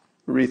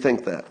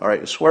 rethink that. All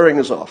right. Swearing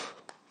is off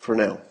for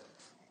now.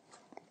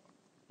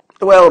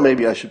 Well,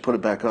 maybe I should put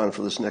it back on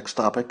for this next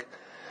topic.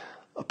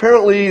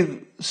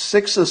 Apparently,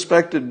 6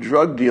 suspected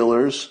drug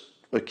dealers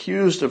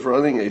accused of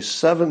running a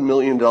 $7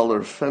 million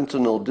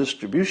fentanyl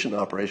distribution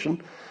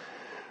operation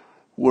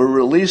were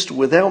released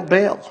without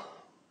bail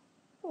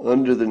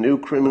under the new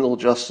criminal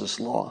justice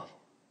law.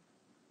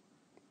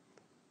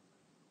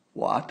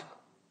 What?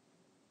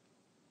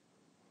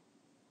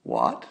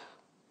 What?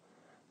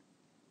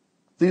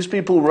 These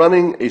people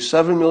running a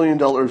 $7 million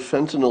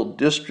fentanyl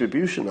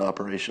distribution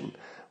operation,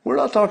 we're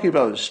not talking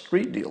about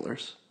street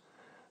dealers.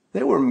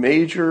 They were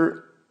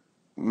major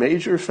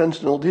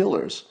fentanyl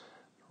dealers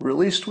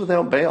released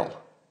without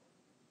bail.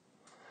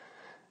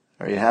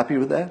 Are you happy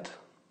with that?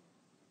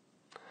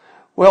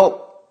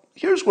 Well,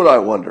 here's what I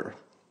wonder.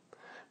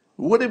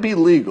 Would it be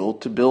legal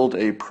to build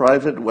a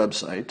private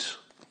website,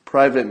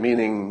 private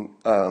meaning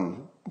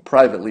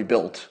privately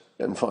built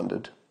and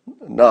funded,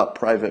 not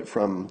private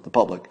from the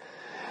public,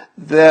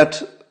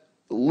 that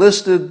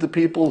listed the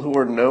people who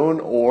are known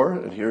or,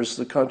 and here's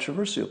the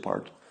controversial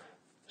part,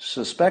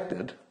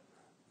 suspected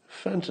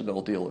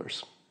fentanyl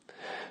dealers,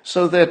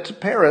 so that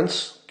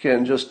parents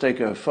can just take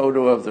a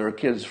photo of their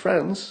kids'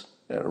 friends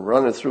and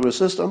run it through a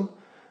system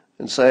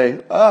and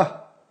say,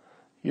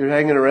 you're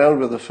hanging around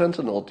with a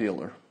fentanyl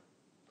dealer.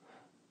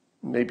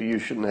 Maybe you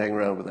shouldn't hang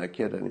around with that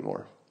kid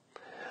anymore.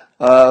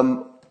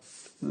 And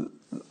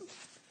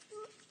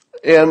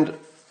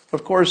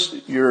of course,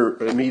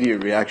 your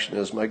immediate reaction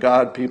is, my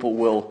God, people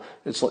will,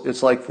 it's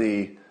like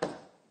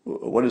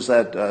what is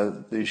that,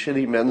 the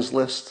shitty men's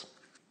list?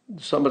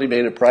 Somebody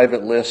made a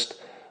private list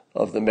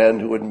of the men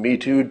who had Me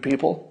Too'd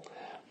people.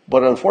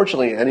 But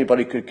unfortunately,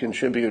 anybody could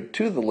contribute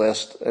to the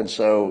list, and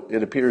so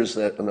it appears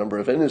that a number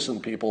of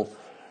innocent people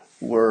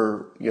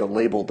were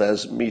labeled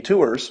as Me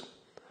Too'ers,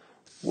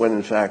 when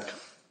in fact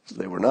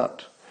they were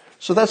not.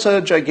 So that's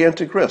a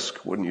gigantic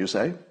risk, wouldn't you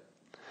say?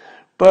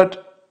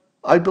 But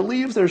I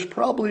believe there's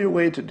probably a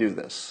way to do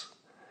this.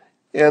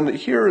 And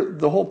here,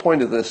 the whole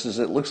point of this is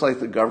it looks like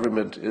the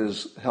government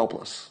is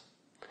helpless.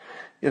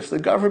 If the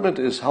government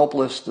is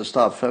helpless to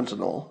stop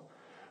fentanyl,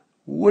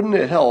 wouldn't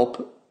it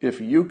help if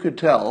you could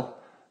tell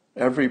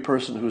every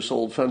person who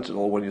sold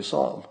fentanyl when you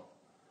saw them?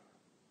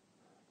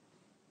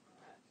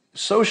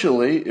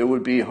 Socially, it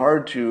would be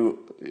hard to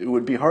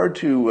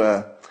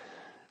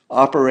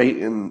operate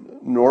in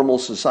normal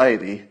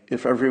society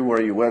if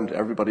everywhere you went,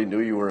 everybody knew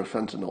you were a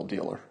fentanyl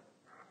dealer.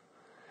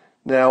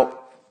 Now,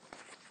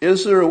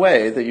 is there a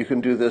way that you can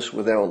do this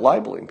without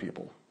libeling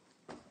people?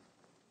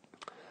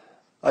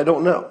 I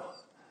don't know,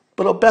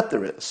 but I'll bet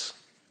there is.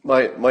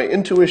 My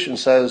intuition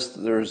says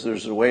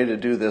there's a way to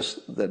do this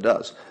that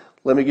does.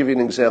 Let me give you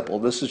an example.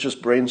 This is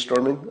just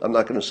brainstorming. I'm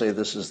not going to say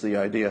this is the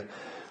idea.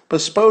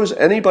 But suppose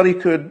anybody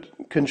could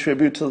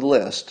contribute to the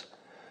list,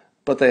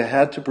 but they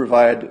had to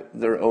provide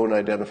their own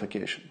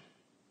identification.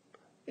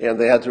 And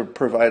they had to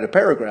provide a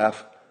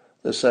paragraph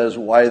that says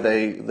why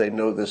they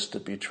know this to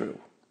be true.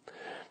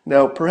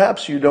 Now,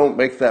 perhaps you don't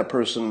make that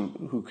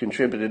person who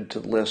contributed to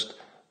the list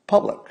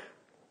public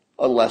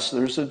unless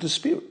there's a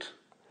dispute.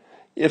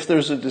 If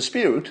there's a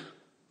dispute,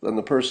 then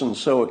the person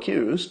so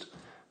accused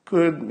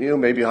could,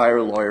 maybe hire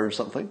a lawyer or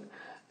something,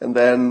 and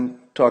then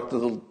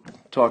and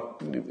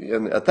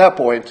at that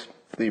point,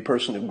 the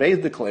person who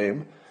made the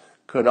claim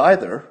could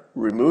either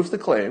remove the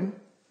claim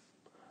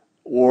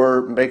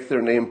or make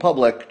their name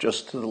public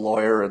just to the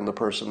lawyer and the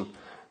person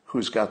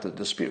who's got the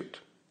dispute.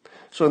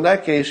 So in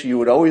that case, you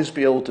would always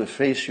be able to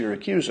face your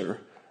accuser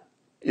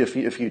if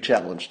you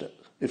challenged it.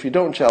 If you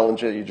don't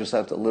challenge it, you just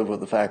have to live with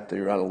the fact that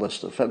you're on a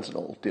list of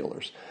fentanyl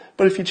dealers.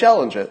 But if you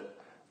challenge it,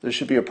 there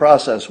should be a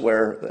process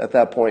where at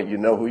that point you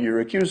know who your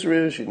accuser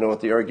is, you know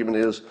what the argument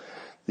is,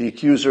 the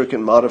accuser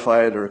can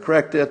modify it or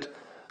correct it,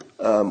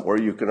 or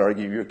you can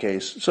argue your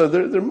case. So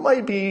there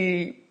might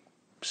be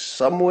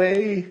some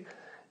way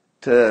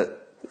to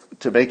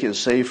make it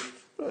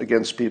safe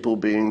against people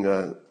being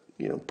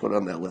put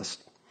on that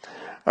list.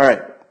 All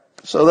right,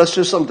 so that's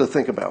just something to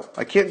think about.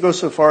 I can't go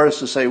so far as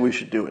to say we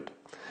should do it.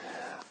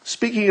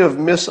 Speaking of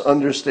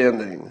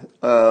misunderstanding,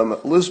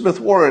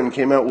 Elizabeth Warren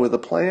came out with a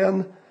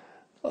plan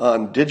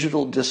on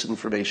digital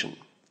disinformation.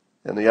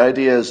 And the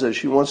idea is that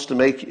she wants to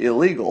make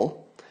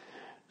illegal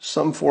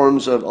some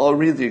forms of, I'll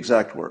read the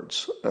exact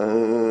words.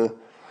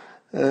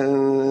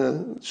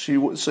 She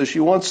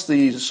wants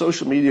the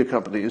social media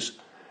companies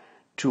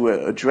to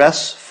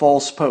address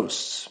false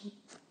posts.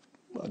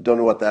 I don't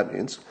know what that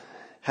means.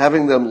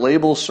 Having them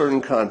label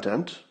certain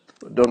content.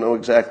 Don't know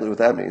exactly what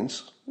that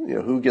means.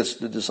 Who gets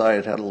to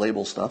decide how to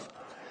label stuff?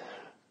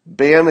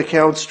 Ban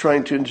accounts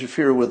trying to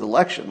interfere with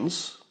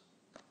elections.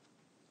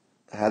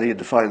 How do you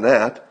define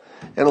that?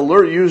 And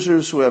alert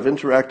users who have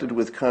interacted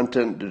with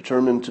content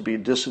determined to be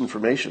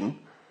disinformation.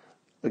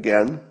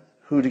 Again,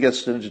 who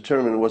gets to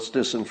determine what's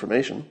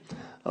disinformation?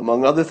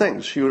 Among other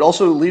things. She would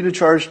also lead a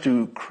charge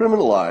to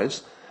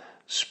criminalize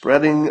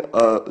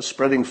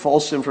spreading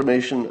false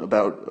information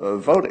about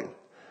voting.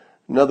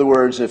 In other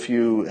words, if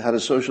you had a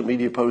social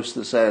media post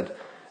that said,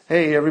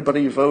 hey,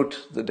 everybody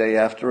vote the day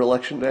after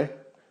Election Day,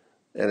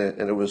 and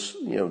it was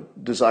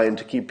designed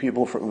to keep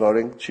people from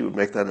voting, she would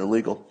make that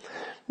illegal.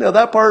 Now,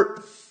 that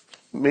part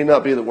may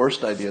not be the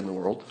worst idea in the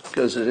world,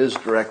 because it is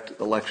direct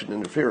election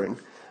interfering.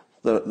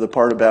 The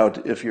part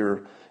about if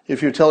you're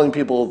telling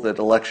people that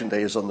Election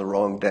Day is on the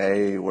wrong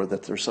day, or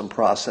that there's some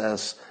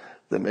process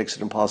that makes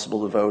it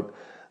impossible to vote,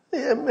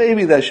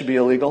 maybe that should be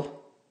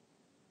illegal.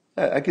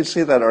 I could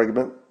see that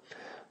argument.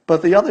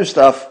 But the other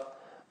stuff,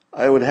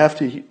 I would have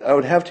to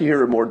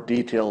hear a more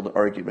detailed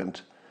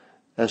argument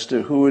as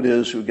to who it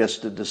is who gets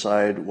to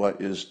decide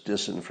what is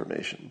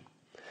disinformation.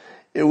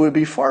 It would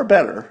be far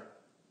better,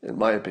 in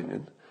my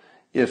opinion,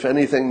 if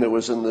anything that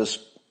was in this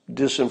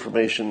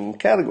disinformation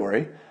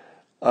category,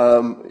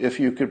 if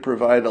you could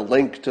provide a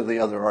link to the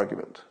other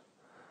argument.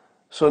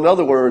 So in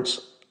other words,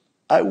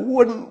 I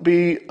wouldn't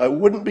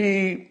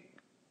be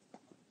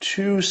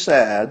too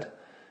sad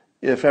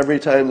if every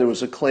time there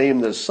was a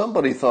claim that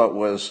somebody thought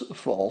was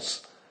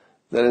false,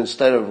 that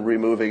instead of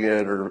removing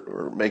it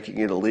or making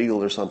it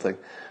illegal or something,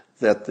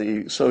 that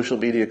the social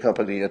media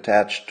company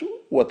attached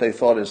what they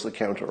thought is the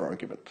counter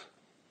argument.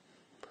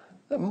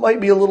 That might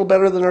be a little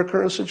better than our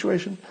current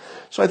situation.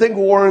 So I think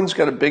Warren's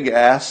got a big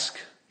ask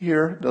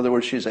here. In other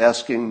words, she's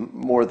asking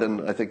more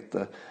than I think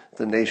the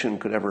nation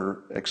could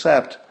ever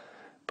accept.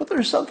 But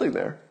there's something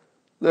there.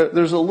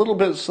 There's a little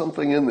bit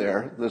something in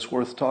there that's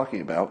worth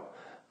talking about.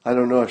 I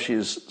don't know if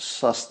she's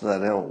sussed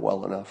that out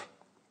well enough.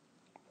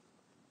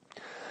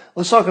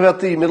 Let's talk about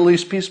the Middle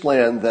East peace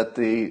plan that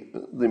the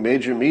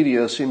major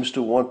media seems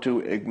to want to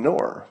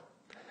ignore.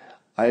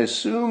 I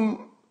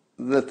assume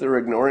that they're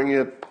ignoring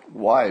it.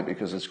 Why?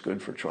 Because it's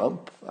good for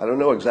Trump? I don't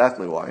know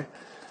exactly why.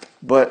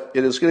 But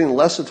it is getting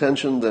less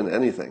attention than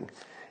anything.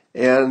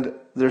 And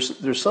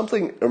there's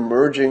something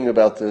emerging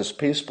about this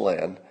peace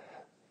plan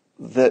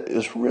that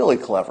is really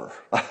clever.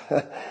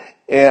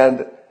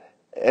 and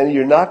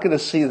you're not going to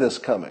see this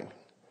coming.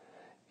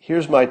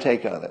 Here's my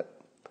take on it.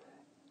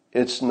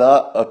 It's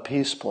not a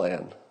peace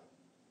plan.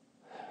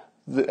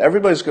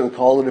 Everybody's going to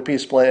call it a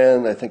peace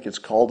plan. I think it's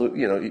called,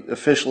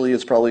 officially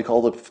it's probably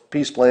called a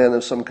peace plan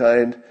of some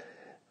kind,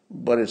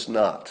 but it's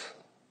not.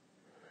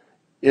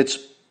 It's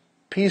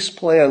peace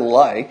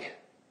plan-like.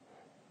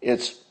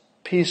 It's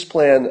peace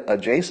plan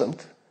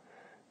adjacent.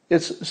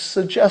 It's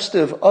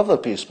suggestive of a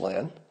peace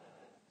plan.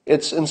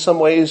 It's in some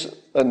ways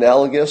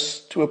analogous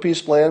to a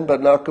peace plan,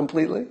 but not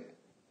completely.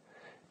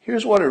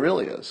 Here's what it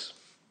really is.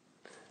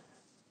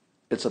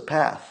 It's a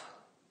path.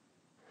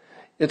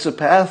 It's a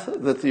path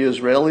that the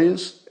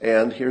Israelis,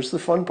 and here's the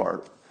fun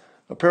part,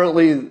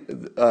 apparently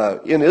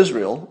in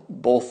Israel,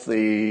 both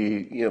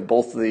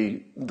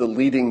the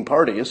leading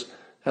parties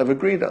have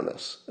agreed on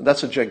this.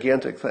 That's a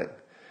gigantic thing.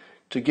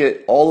 To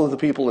get all of the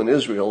people in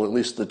Israel, at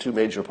least the two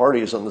major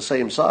parties on the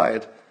same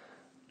side,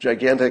 a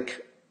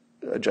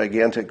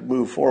gigantic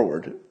move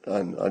forward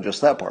on just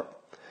that part.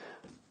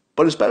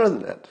 But it's better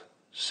than that.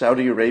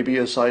 Saudi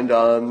Arabia signed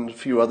on, a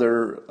few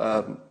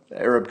other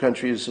Arab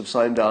countries have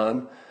signed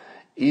on.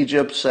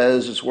 Egypt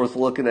says it's worth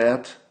looking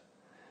at.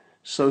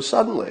 So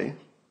suddenly,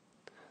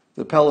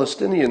 the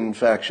Palestinian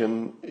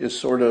faction is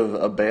sort of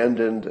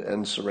abandoned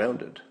and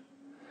surrounded.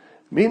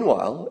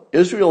 Meanwhile,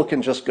 Israel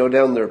can just go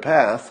down their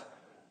path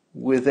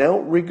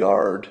without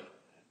regard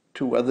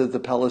to whether the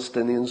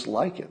Palestinians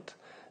like it.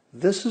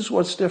 This is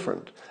what's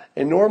different.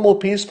 A normal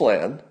peace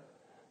plan,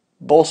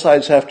 both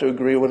sides have to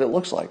agree what it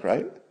looks like,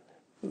 right?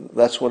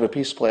 That's what a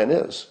peace plan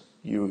is.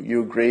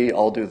 You agree,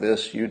 I'll do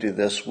this, you do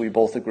this, we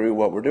both agree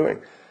what we're doing.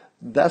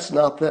 That's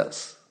not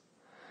this.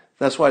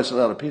 That's why it's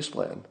not a peace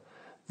plan.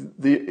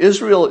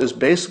 Israel is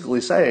basically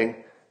saying,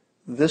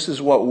 this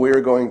is what we're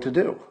going to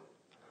do.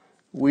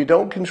 We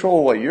don't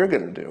control what you're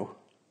going to do.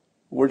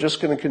 We're just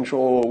going to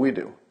control what we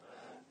do.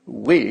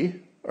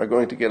 We are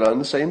going to get on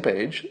the same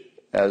page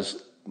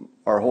as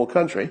our whole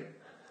country,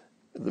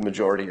 the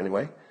majority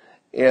anyway,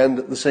 and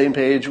the same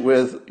page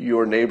with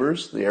your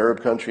neighbors, the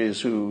Arab countries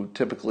who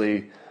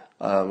typically,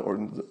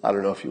 or I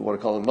don't know if you want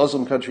to call them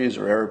Muslim countries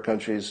or Arab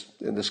countries.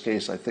 In this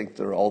case, I think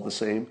they're all the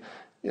same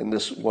in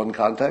this one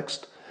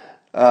context.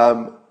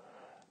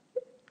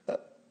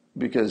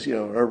 Because,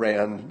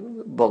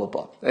 Iran, blah, blah,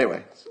 blah.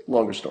 Anyway,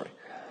 longer story.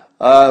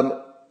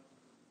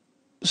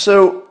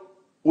 So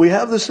we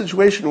have this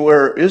situation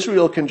where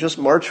Israel can just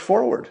march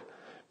forward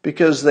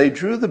because they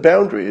drew the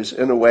boundaries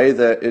in a way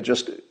that it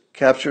just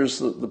captures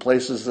the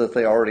places that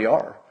they already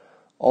are.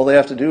 All they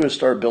have to do is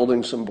start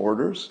building some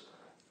borders,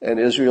 and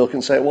Israel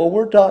can say, well,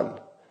 we're done.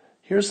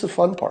 Here's the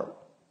fun part.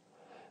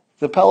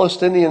 The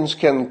Palestinians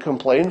can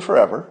complain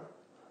forever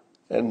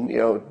and,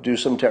 do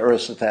some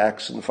terrorist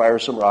attacks and fire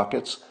some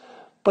rockets,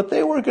 but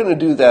they were going to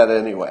do that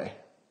anyway,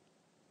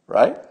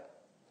 right?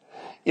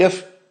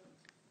 If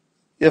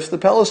the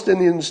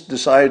Palestinians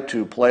decide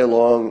to play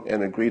along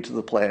and agree to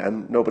the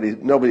plan,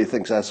 nobody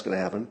thinks that's going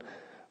to happen,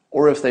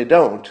 or if they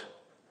don't,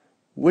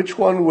 which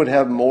one would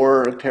have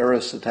more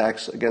terrorist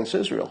attacks against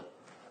Israel?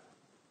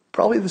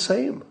 Probably the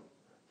same.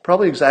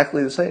 Probably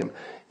exactly the same.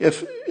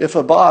 If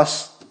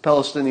Abbas,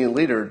 Palestinian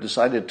leader,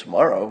 decided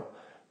tomorrow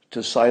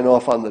to sign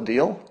off on the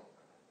deal,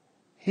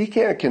 he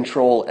can't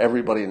control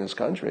everybody in his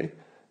country.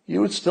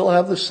 You would still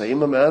have the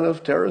same amount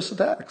of terrorist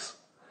attacks,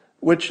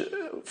 which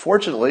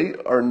fortunately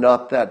are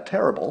not that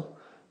terrible.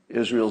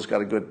 Israel's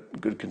got a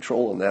good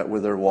control on that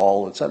with their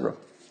wall, etc.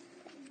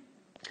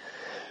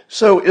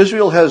 So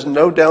Israel has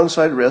no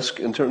downside risk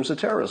in terms of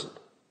terrorism.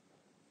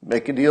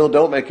 Make a deal,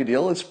 don't make a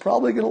deal, it's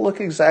probably going to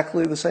look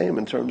exactly the same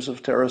in terms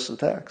of terrorist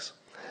attacks.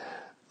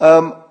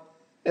 And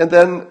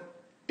then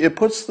it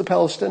puts the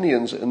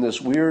Palestinians in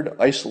this weird,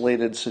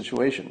 isolated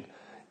situation.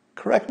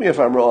 Correct me if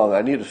I'm wrong,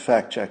 I need a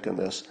fact check on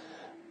this.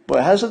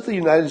 But hasn't the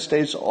United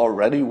States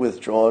already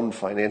withdrawn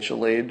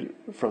financial aid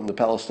from the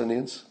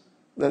Palestinians?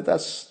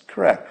 That's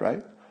correct,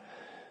 right?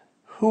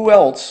 Who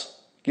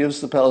else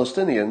gives the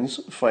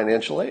Palestinians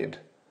financial aid?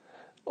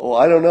 Oh,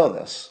 I don't know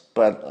this,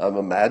 but I'm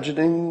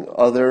imagining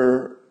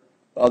other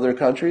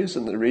countries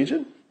in the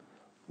region.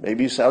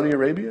 Maybe Saudi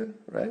Arabia,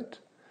 right?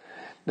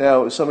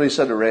 Now, somebody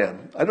said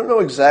Iran. I don't know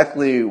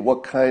exactly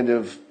what kind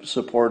of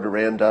support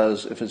Iran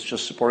does, if it's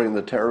just supporting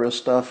the terrorist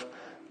stuff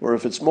or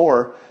if it's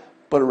more,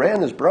 but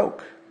Iran is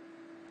broke.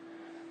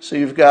 So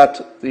you've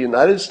got the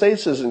United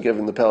States isn't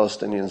giving the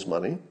Palestinians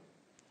money.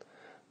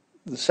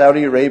 The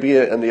Saudi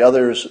Arabia and the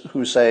others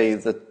who say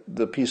that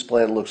the peace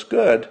plan looks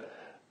good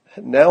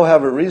now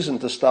have a reason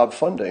to stop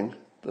funding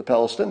the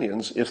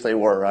Palestinians, if they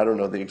were. I don't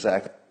know the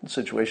exact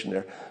situation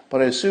there.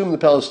 But I assume the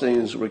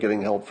Palestinians were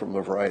getting help from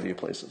a variety of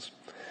places.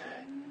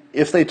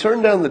 If they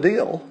turn down the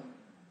deal,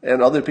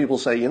 and other people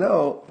say, you're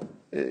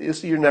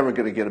never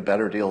going to get a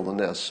better deal than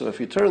this. So if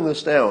you turn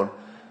this down,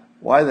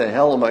 why the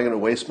hell am I going to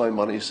waste my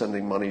money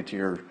sending money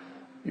to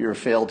your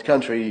failed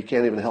country? You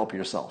can't even help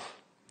yourself.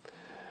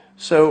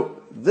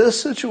 So this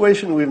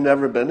situation we've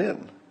never been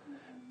in,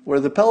 where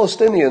the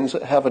Palestinians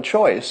have a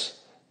choice,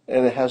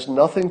 and it has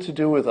nothing to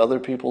do with other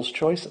people's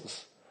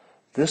choices.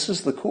 This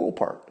is the cool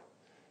part.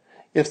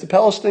 If the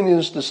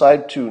Palestinians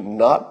decide to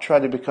not try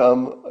to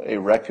become a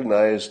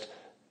recognized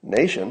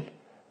nation,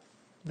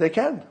 they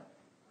can.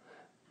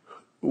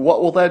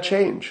 What will that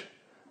change?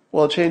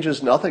 Well, it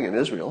changes nothing in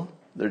Israel.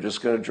 They're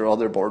just going to draw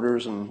their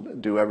borders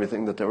and do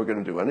everything that they were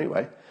going to do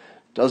anyway.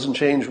 Doesn't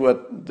change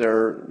what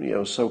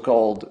their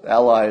so-called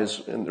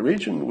allies in the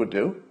region would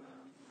do.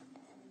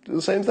 Do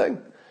the same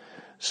thing.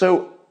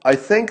 So I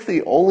think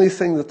the only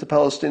thing that the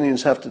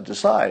Palestinians have to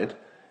decide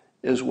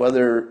is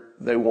whether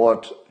they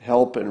want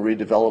help and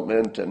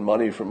redevelopment and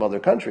money from other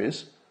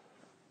countries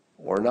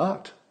or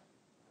not.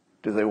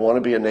 Do they want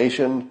to be a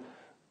nation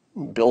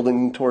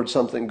building towards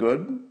something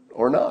good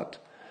or not?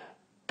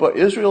 But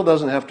Israel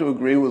doesn't have to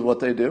agree with what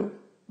they do.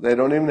 They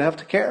don't even have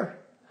to care.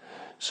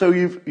 So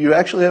you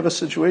actually have a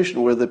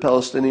situation where the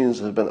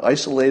Palestinians have been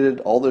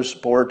isolated. All their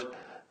support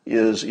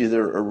is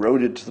either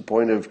eroded to the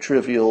point of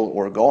trivial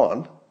or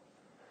gone.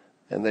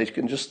 And they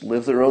can just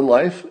live their own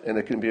life, and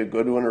it can be a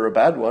good one or a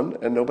bad one,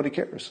 and nobody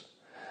cares.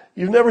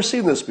 You've never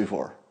seen this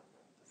before.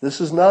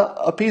 This is not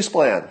a peace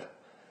plan.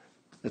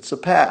 It's a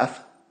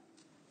path,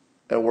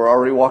 and we're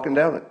already walking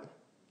down it.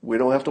 We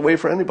don't have to wait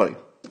for anybody.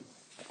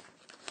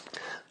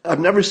 I've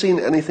never seen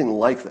anything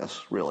like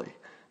this, really.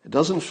 It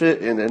doesn't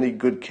fit in any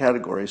good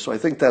category, so I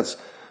think that's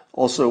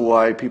Also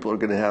why people are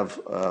going to have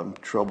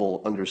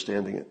trouble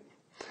understanding it.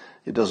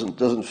 It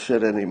doesn't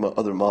fit any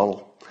other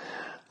model.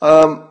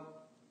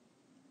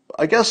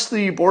 I guess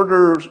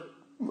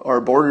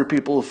our border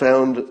people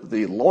found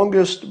the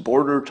longest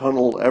border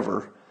tunnel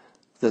ever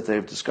that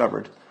they've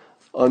discovered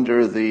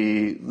under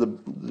the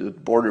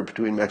border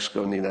between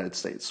Mexico and the United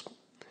States.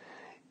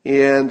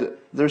 And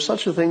there's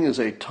such a thing as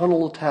a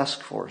tunnel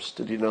task force.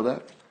 Did you know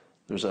that?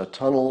 There's a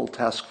tunnel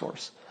task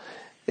force.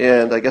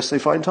 And I guess they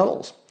find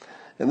tunnels.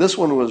 And this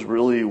one was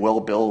really well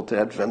built. It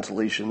had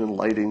ventilation and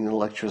lighting and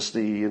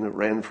electricity, and it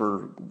ran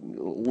for a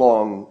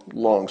long,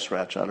 long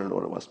stretch. I don't know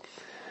what it was.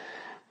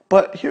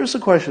 But here's the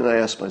question I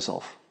asked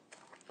myself.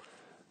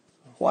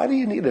 Why do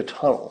you need a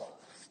tunnel?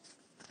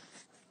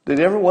 Did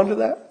you ever wonder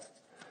that?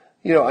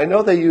 You know, I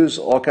know they use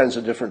all kinds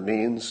of different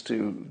means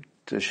to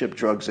ship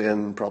drugs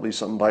in, probably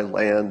some by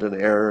land and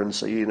air and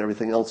sea and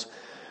everything else.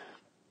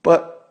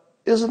 But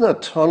isn't a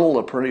tunnel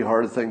a pretty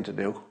hard thing to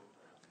do?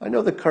 I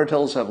know the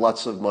cartels have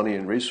lots of money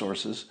and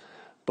resources,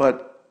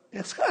 but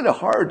it's kind of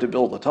hard to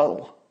build a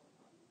tunnel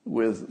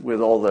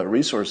with all the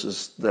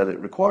resources that it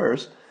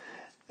requires.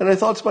 And I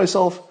thought to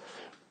myself,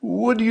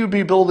 would you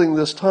be building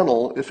this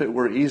tunnel if it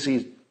were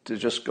easy to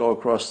just go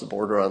across the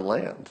border on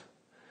land?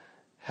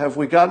 Have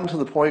we gotten to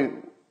the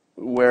point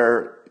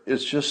where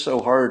it's just so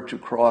hard to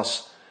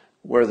cross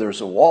where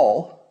there's a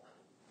wall,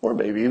 or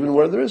maybe even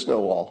where there is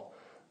no wall,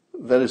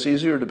 that it's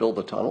easier to build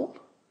a tunnel?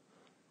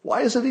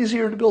 Why is it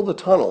easier to build a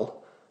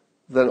tunnel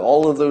than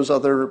all of those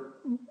other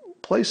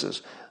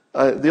places?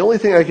 The only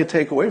thing I could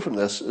take away from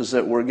this is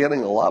that we're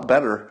getting a lot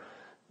better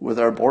with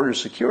our border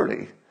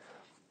security.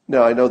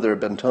 Now, I know there have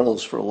been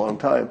tunnels for a long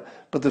time,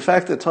 but the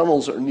fact that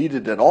tunnels are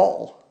needed at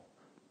all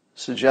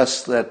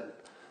suggests that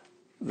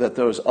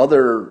those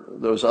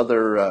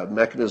other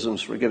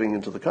mechanisms for getting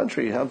into the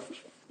country have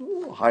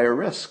higher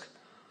risk.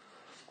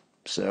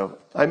 So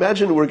I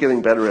imagine we're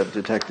getting better at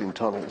detecting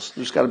tunnels.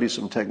 There's got to be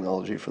some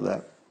technology for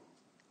that.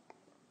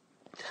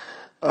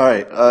 All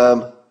right.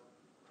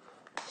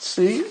 Let's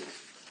see.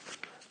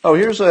 Oh,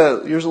 here's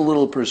a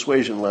little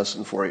persuasion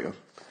lesson for you.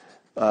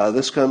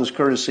 This comes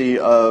courtesy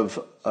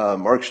of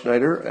Mark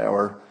Schneider,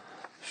 our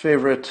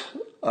favorite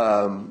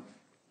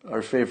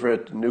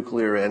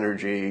nuclear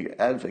energy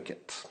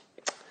advocate.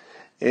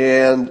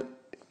 And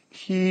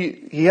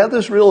he had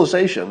this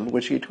realization,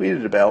 which he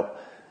tweeted about,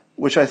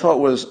 which I thought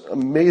was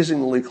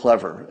amazingly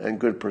clever and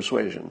good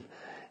persuasion.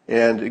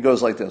 And it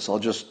goes like this. I'll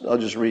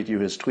just read you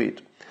his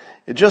tweet.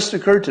 It just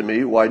occurred to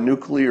me why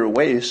nuclear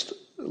waste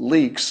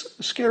leaks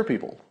scare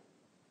people.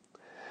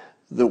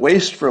 The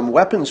waste from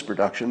weapons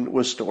production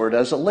was stored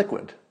as a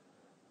liquid.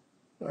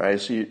 All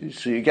right, so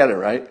you get it,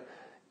 right?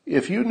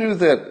 If you knew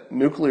that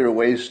nuclear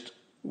waste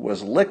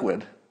was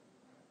liquid,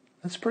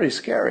 that's pretty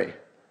scary.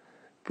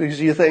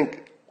 Because you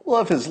think,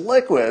 well, if it's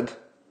liquid,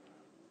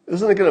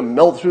 isn't it going to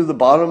melt through the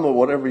bottom of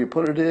whatever you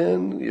put it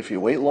in if you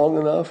wait long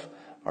enough?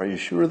 Are you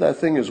sure that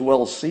thing is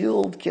well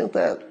sealed? Can't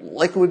that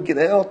liquid get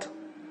out?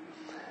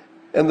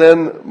 And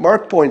then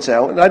Mark points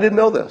out, and I didn't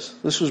know this.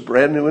 This was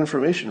brand new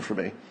information for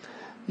me.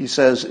 He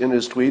says in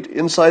his tweet,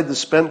 inside the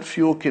spent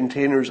fuel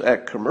containers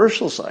at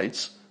commercial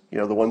sites, you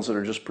know, the ones that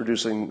are just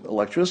producing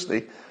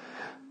electricity,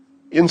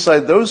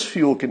 inside those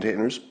fuel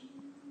containers,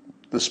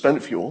 the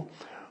spent fuel,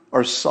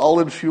 are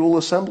solid fuel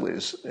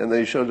assemblies. And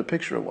they showed a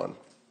picture of one.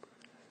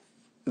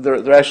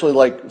 They're actually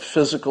like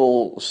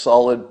physical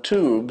solid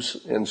tubes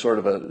in sort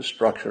of a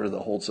structure that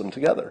holds them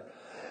together.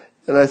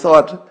 And I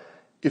thought,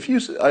 I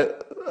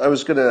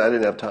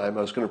didn't have time.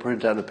 I was going to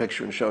print out a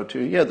picture and show it to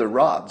you. Yeah, they're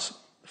rods,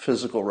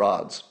 physical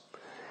rods.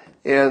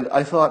 And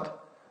I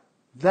thought,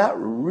 that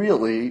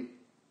really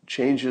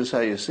changes how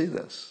you see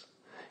this.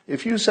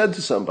 If you said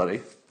to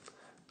somebody,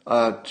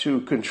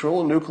 to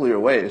control nuclear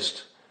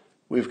waste,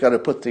 we've got to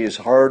put these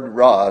hard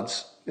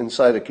rods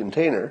inside a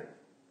container,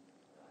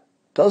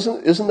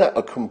 isn't that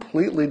a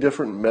completely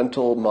different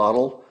mental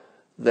model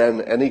than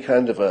any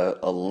kind of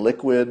a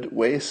liquid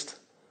waste?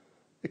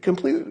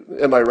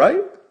 Am I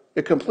right?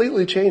 It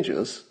completely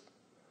changes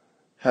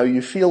how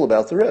you feel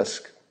about the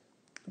risk,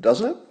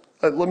 doesn't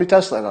it? Let me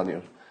test that on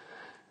you.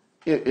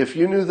 If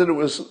you knew that it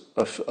was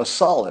a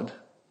solid,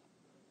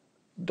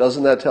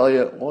 doesn't that tell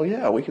you, well,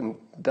 yeah, we can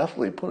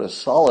definitely put a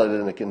solid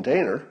in a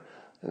container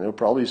and it'll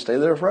probably stay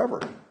there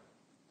forever?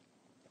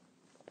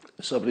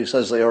 Somebody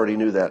says they already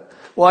knew that.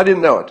 Well, I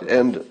didn't know it.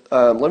 And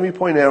let me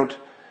point out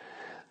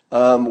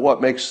what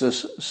makes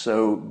this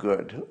so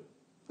good.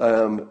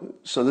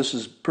 So this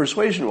is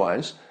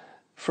persuasion-wise.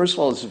 First of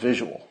all, it's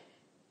visual.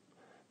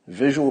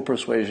 Visual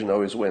persuasion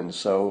always wins.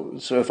 So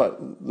if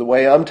the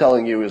way I'm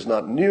telling you is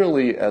not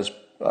nearly as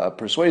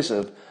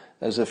persuasive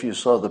as if you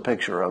saw the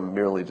picture I'm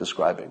merely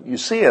describing. You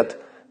see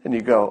it and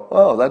you go,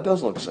 oh, that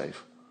does look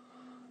safe.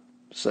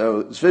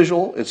 So it's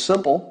visual, it's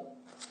simple.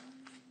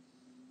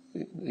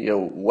 You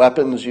know,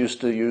 weapons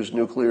used to use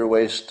nuclear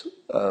waste,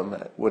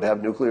 would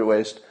have nuclear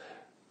waste.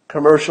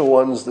 Commercial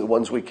ones, the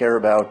ones we care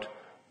about,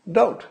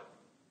 don't.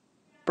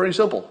 Pretty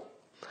simple.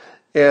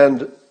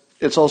 And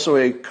it's also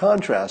a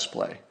contrast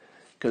play,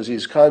 because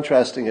he's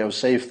contrasting how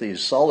safe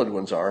these solid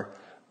ones are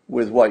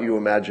with what you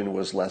imagine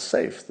was less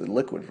safe, the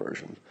liquid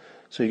version.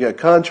 So you got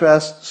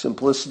contrast,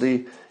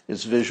 simplicity,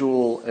 it's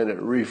visual, and it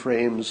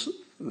reframes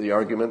the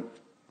argument.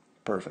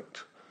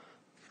 Perfect.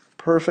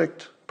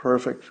 Perfect,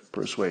 perfect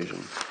persuasion.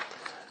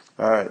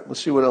 All right, let's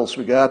see what else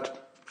we got.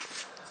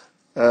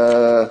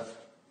 I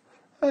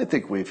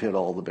think we've hit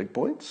all the big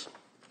points.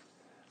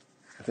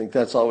 I think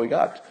that's all we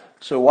got.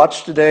 So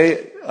watch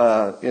today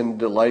in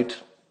delight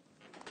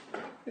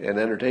and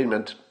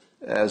entertainment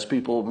as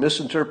people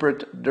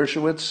misinterpret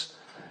Dershowitz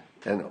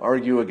and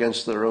argue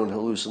against their own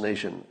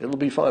hallucination. It'll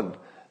be fun.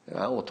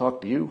 I will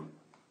talk to you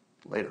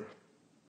later.